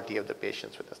majority of the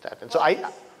patients with the statin. So my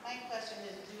question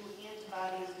is, do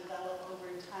antibodies develop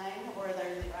over time, or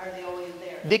are they always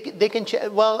there? They can,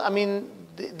 well, I mean,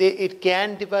 it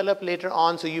can develop later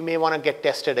on, so you may want to get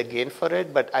tested again for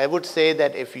it. But I would say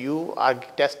that if you are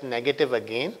test negative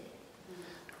again,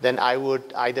 then I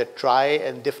would either try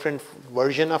a different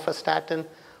version of a statin,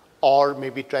 or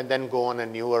maybe try then go on a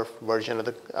newer version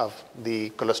of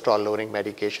the cholesterol lowering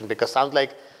medication, because it sounds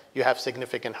like you have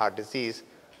significant heart disease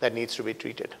that needs to be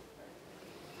treated.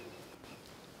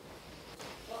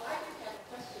 Well, I just have a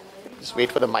question. Just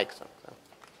wait for the mic. So.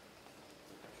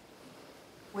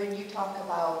 When you talk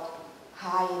about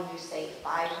high and you say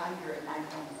 500, and I'm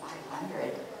going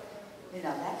 500,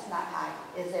 that's not high.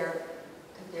 Could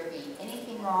there be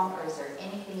anything wrong, or is there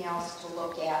anything else to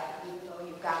look at, even though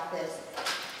you've got this?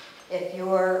 If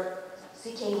your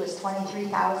CK was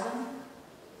 23,000?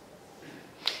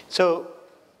 So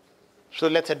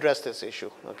let's address this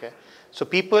issue, okay? So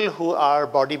people who are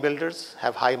bodybuilders,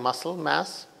 have high muscle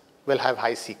mass, will have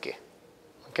high CK,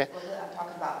 okay? Well, I'm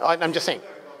talking about... I'm just saying.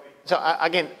 So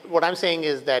again, what I'm saying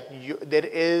is that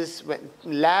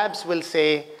labs will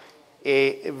say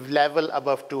a level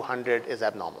above 200 is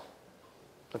abnormal,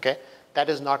 okay? That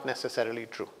is not necessarily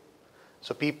true.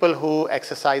 So people who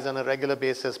exercise on a regular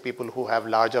basis, people who have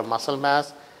larger muscle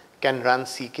mass, can run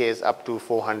CKs up to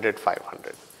 400,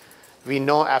 500. We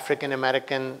know African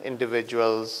American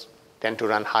individuals tend to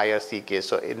run higher CKs.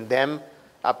 So in them,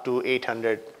 up to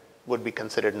 800 would be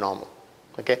considered normal.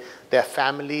 Okay? There are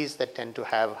families that tend to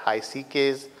have high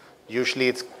CKs. Usually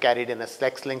it's carried in a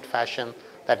sex-linked fashion.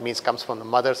 That means comes from the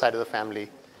mother side of the family.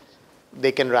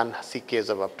 They can run CKs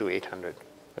of up to 800.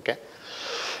 Okay?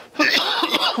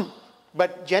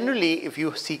 But generally, if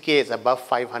your CK is above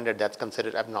 500, that's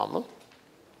considered abnormal.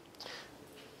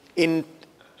 In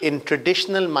In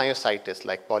traditional myositis,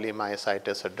 like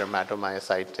polymyositis or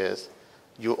dermatomyositis,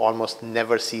 you almost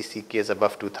never see CKs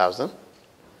above 2,000.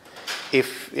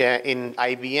 If in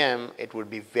IBM, it would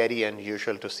be very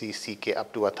unusual to see CK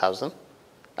up to 1,000.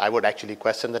 I would actually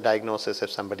question the diagnosis if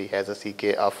somebody has a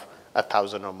CK of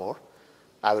 1,000 or more.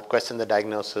 I would question the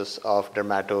diagnosis of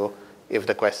dermato if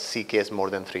the CK is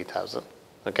more than 3,000.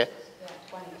 Okay? Yeah,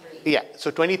 23. Yeah, so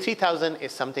 23,000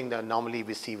 is something that normally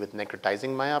we see with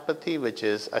necrotizing myopathy, which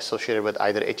is associated with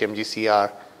either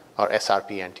HMG-CR or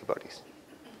SRP antibodies.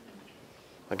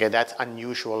 Okay, that's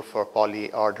unusual for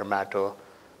poly or dermato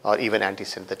or even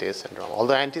antisynthetase syndrome.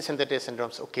 Although antisynthetase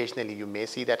syndromes, occasionally you may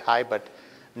see that high, but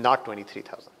not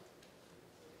 23,000.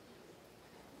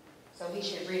 So he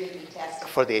should really be tested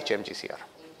For the HMG-CR.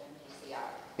 HMG-CR.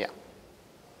 Yeah.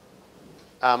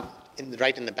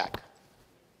 Right in the back.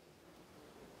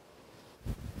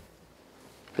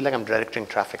 I feel like I'm directing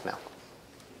traffic now.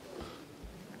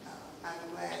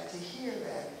 I'm glad to hear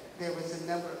that there was a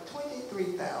number of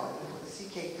 23,000 for the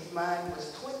CK, because mine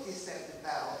was 27,000,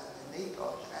 and they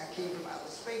thought I came from outer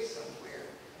space somewhere.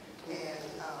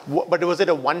 And But was it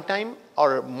a one-time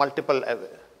or multiple?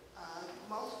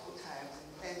 multiple times.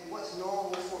 And what's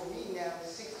normal for me now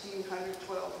is 1,600,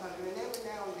 1,200, and every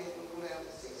now and then we'll go down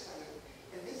to 600.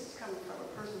 And this is coming from a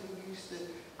person who used to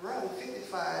run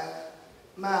 55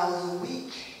 miles a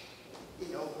week,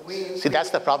 you know, weighing. See, that's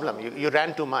the problem. You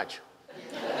ran too much.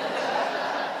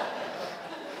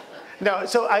 No,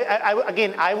 so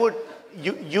I would,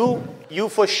 you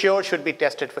for sure should be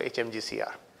tested for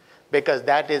HMG-CR because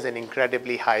that is an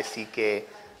incredibly high CK. Because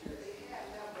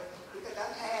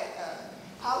I've had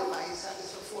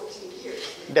polymyositis for 14 years.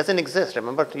 It doesn't exist,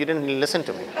 remember? You didn't listen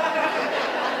to me.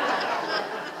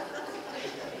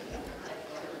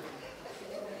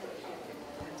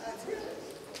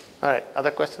 All right, other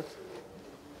questions?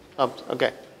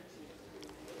 Okay.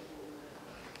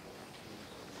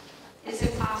 Is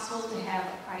it possible to have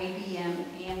IBM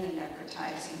and the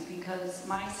necrotizing? Because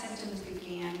my symptoms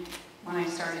began when I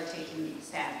started taking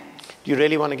statins. Do you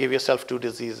really want to give yourself two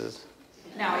diseases?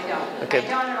 No, I don't. Okay. I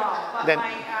don't at all. But Then-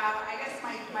 I guess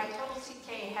my total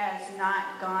CK has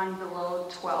not gone below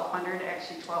 1,200.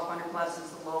 Actually, 1,200 plus is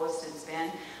the lowest it's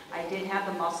been. I did have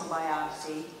the muscle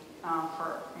biopsy,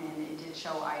 and it did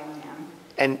show IBM.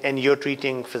 And your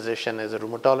treating physician is a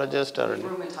rheumatologist or?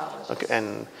 Rheumatologist. Okay,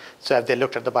 and so have they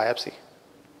looked at the biopsy?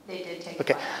 They did take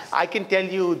Okay, the biopsy. I can tell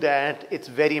you that it's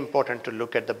very important to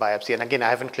look at the biopsy. And again, I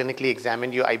haven't clinically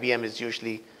examined you. IBM is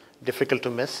usually difficult to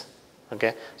miss.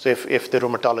 Okay, so if the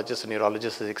rheumatologist or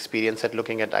neurologist is experienced at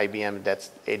looking at IBM,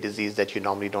 that's a disease that you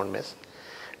normally don't miss.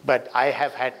 But I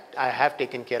have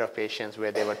taken care of patients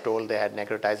where they were told they had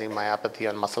necrotizing myopathy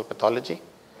on muscle pathology,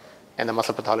 and the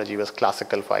muscle pathology was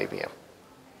classical for IBM.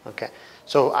 Okay,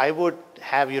 so I would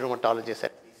have your rheumatologist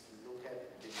at least look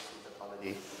at disease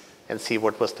pathology and see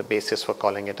what was the basis for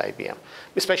calling it IBM,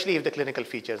 especially if the clinical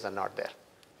features are not there.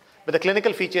 But the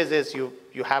clinical features is you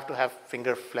have to have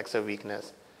finger flexor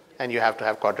weakness, and you have to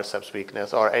have quadriceps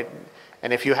weakness,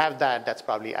 and if you have that, that's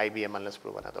probably IBM unless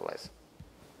proven otherwise.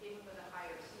 Even with a higher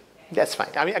CK. That's fine.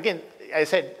 I mean, again, I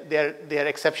said there are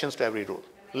exceptions to every rule.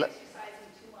 Am I exercising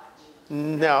too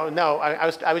much? No,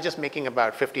 I was just making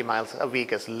about 50 miles a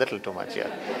week is a little too much, yeah.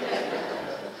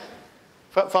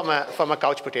 From a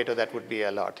couch potato, that would be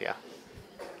a lot, yeah.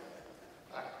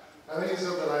 I think you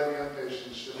said that IBM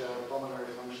patients should have pulmonary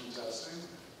function testing,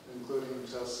 including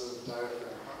tests of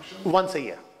diaphragm function. Once a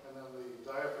year. And then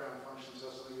the diaphragm function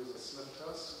test, I think, is a sniff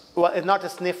test. Well, it's not a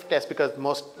sniff test because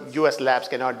most US labs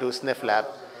cannot do sniff lab.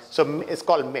 So it's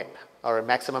called MIP, or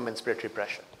maximum inspiratory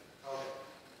pressure. Okay.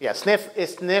 Yeah, sniff,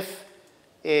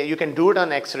 you can do it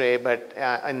on X-ray, but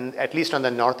at least on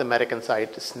the North American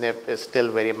side, sniff is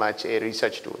still very much a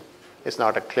research tool. It's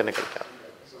not a clinical test.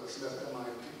 So it's sniff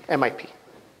MIP.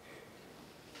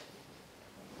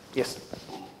 Yes.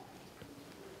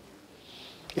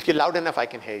 If you're loud enough, I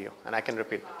can hear you, and I can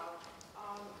repeat.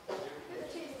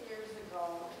 15 years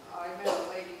ago, I met a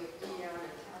lady with DM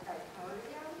and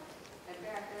tachycardia, and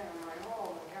back then I'm like,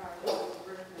 oh my God, this is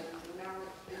written. And now,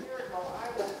 a year ago,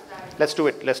 I was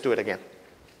diagnosed. Let's do it again.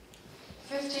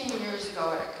 15 years ago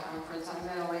at a conference, I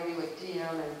met a lady with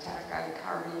DM and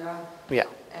tachycardia. Yeah.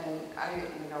 And I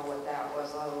didn't even know what that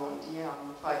was, let alone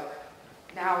DM. But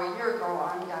now, a year ago,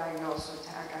 I'm diagnosed with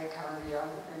tachycardia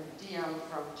and DM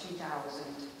from 2000.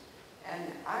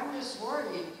 And I'm just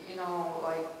worried, you know,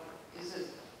 like, is it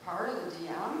part of the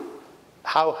DM?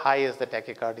 How high is the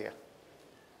tachycardia?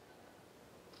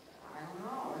 I don't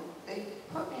know. They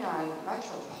put me on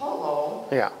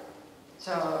Metropolo Yeah.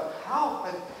 to help,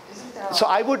 but isn't that... So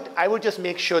I would just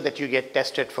make sure that you get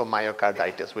tested for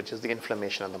myocarditis, which is the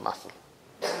inflammation of the muscle.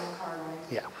 Yeah,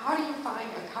 Yeah. How do you find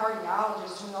a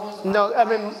cardiologist who knows about No, I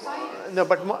mean, myositis? no,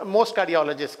 but most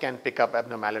cardiologists can pick up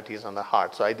abnormalities on the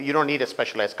heart, so you don't need a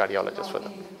specialized cardiologist for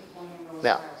that.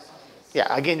 Yeah.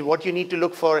 Yeah, again, what you need to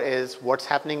look for is what's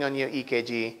happening on your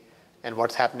EKG and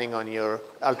what's happening on your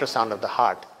ultrasound of the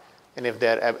heart. And if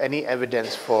there are any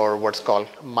evidence for what's called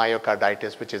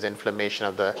myocarditis, which is inflammation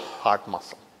of the heart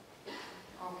muscle.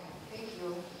 Okay, thank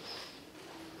you.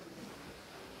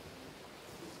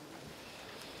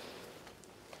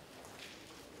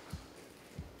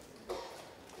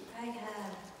 I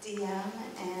have DM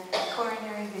and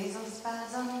coronary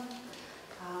vasospasm.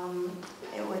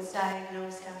 It was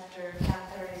diagnosed after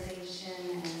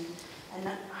catheterization and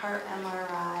a heart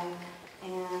MRI,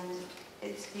 and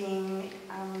it's being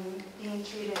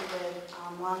treated with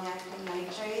long-acting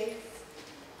nitrates,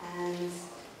 and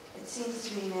it seems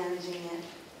to be managing it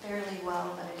fairly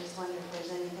well, but I just wonder if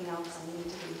there's anything else I need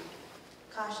to be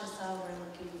cautious of or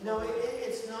looking for. No,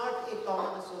 it's not a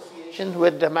common association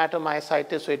with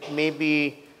dermatomyositis, so it may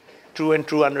be true and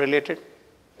true unrelated.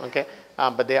 Okay,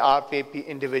 but there are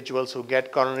individuals who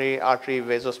get coronary artery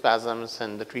vasospasms,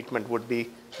 and the treatment would be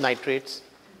nitrates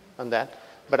on that.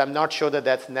 But I'm not sure that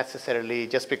that's necessarily,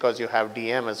 just because you have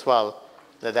DM as well,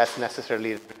 that that's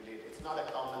necessarily related. It's not a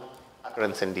common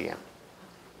occurrence in DM.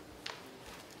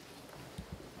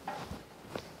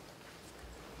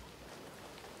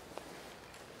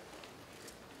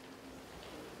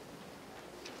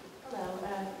 Hello,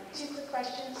 two quick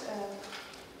questions.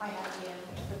 I have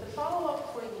but the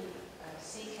follow-up for the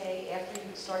CK after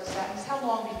you start statins, how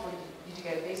long before you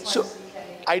get a baseline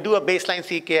CK? I do a baseline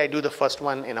CK, I do the first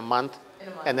one in a month,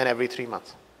 and then every 3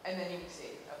 months. And then you see,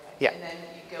 okay. Yeah. And then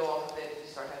you go off of it if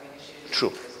you start having issues.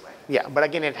 True. Yeah, but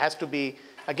again, it has to be,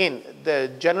 again, the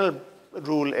general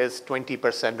rule is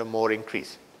 20% or more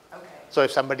increase. Okay. So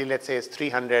if somebody, let's say, is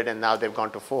 300 and now they've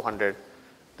gone to 400,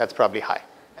 that's probably high.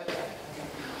 Okay.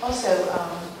 Also,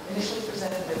 initially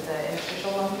presented with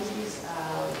interstitial lung disease,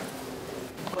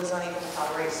 was unable to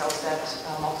tolerate cell-stepped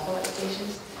multiple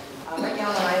medications. Right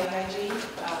now I'm on IVIG,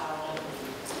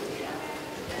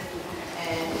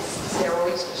 and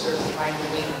steroids are sort of trying to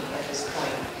wean me at this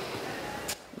point.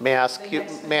 May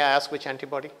I ask which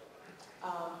antibody? I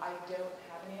don't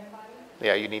have an antibody.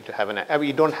 Yeah, you need to have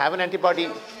you don't have an antibody? I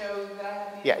don't know that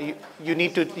I have an antibody.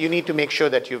 Yeah, you need to make sure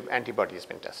that your antibody has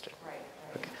been tested. Right.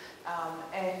 Okay.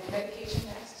 And medication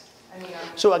next? I mean,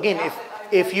 so again,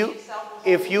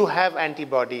 if you have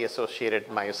antibody-associated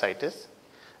myositis,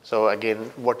 so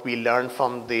again, what we learned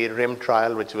from the RIM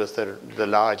trial, which was the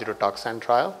large Rituxan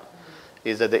trial,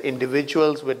 is that the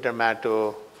individuals with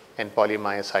dermato and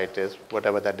polymyositis,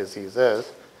 whatever that disease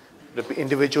is, the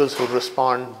individuals who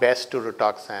respond best to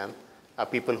Rituxan are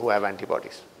people who have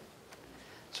antibodies.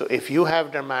 So if you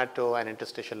have dermato and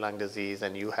interstitial lung disease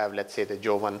and you have, let's say, the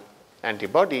Jo1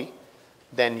 antibody,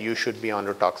 then you should be on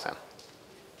Rituxan.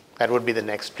 That would be the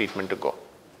next treatment to go.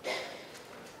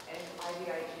 And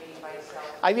IVIG by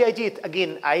itself? IVIG,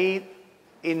 again,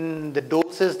 in the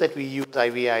doses that we use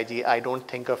IVIG, I don't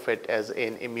think of it as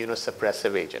an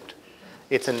immunosuppressive agent.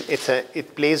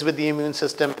 It plays with the immune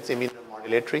system. It's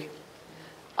immunomodulatory.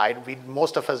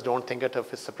 Most of us don't think of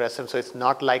it as suppressive, so it's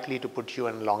not likely to put you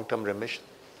in long-term remission.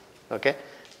 Okay,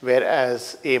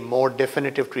 whereas a more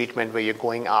definitive treatment where you're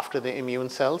going after the immune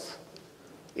cells,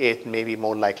 it may be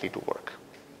more likely to work.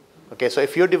 Okay, so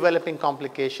if you're developing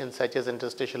complications such as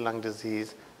interstitial lung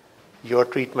disease, your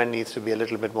treatment needs to be a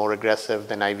little bit more aggressive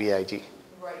than IVIG.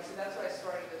 Right, so that's what I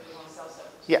started with on cell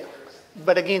steps. Yeah,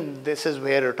 but again, this is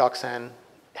where Rituxan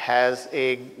has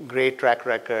a great track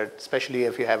record, especially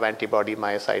if you have antibody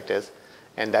myositis,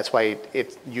 and that's why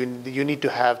you need to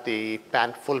have the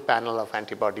full panel of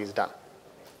antibodies done.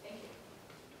 Thank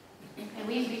you. And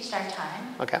we've reached our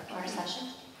time for our session.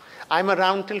 I'm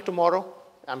around till tomorrow.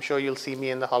 I'm sure you'll see me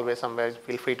in the hallway somewhere.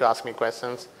 Feel free to ask me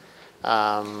questions.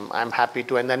 I'm happy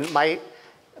to. And then my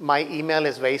email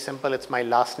is very simple. It's my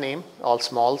last name, all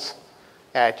smalls,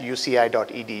 at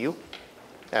uci.edu.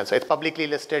 And so it's publicly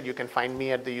listed. You can find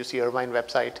me at the UC Irvine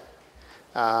website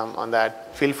on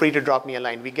that. Feel free to drop me a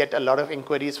line. We get a lot of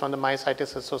inquiries from the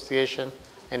Myositis Association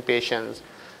and patients.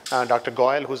 Dr.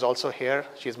 Goyal, who's also here,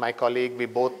 she's my colleague. We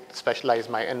both specialize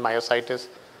in myositis.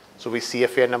 So we see a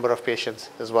fair number of patients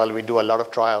as well. We do a lot of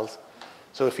trials.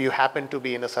 So if you happen to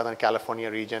be in the Southern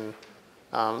California region,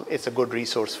 it's a good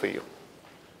resource for you.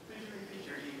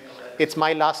 It's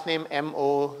my last name,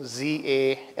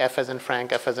 Mozaffar, F as in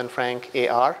Frank, F as in Frank,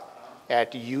 AR,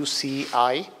 at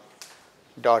uci.edu.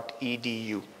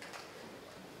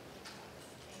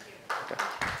 Okay.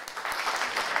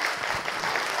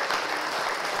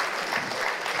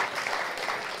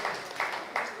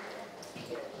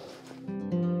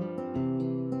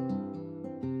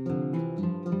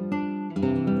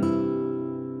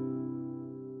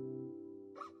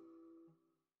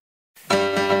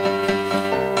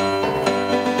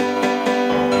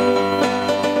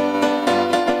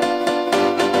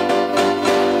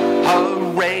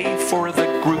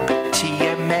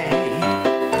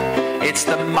 It's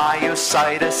the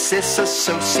Myositis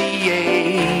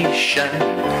Association,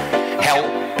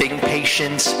 helping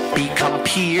patients become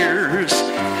peers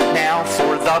now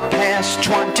for the past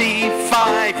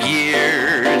 25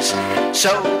 years.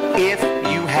 So if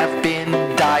you have been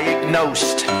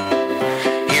diagnosed,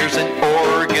 here's an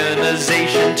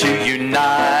organization to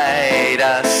unite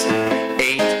us.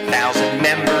 8,000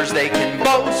 members they can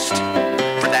boast.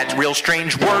 For that real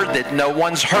strange word that no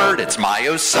one's heard, it's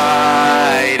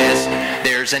myositis.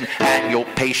 There's an annual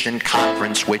patient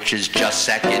conference which is just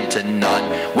second to none,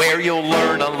 where you'll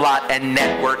learn a lot and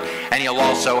network, and you'll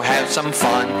also have some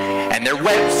fun. And their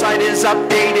website is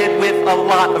updated with a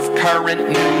lot of current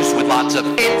news, with lots of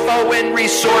info and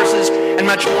resources and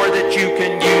much more that you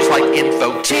can use, like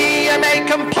info TMA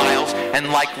compiles and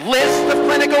like lists of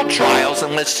clinical trials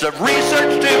and lists of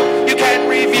research too. You can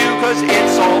review because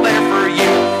it's all there for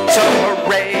you. So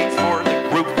hooray for the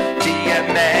group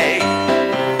TMA.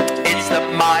 It's the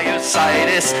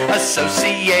Myositis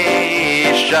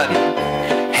Association,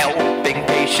 helping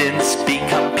patients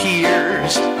become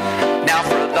peers now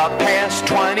for the past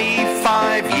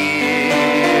 25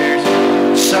 years.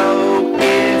 So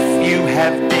if you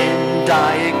have been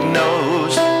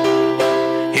diagnosed,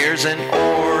 here's an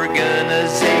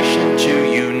organization to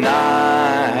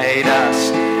unite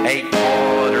us. A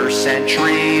quarter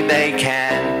century they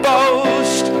can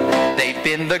boast. They've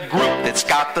been the group that's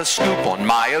got the scoop on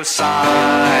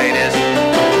myositis.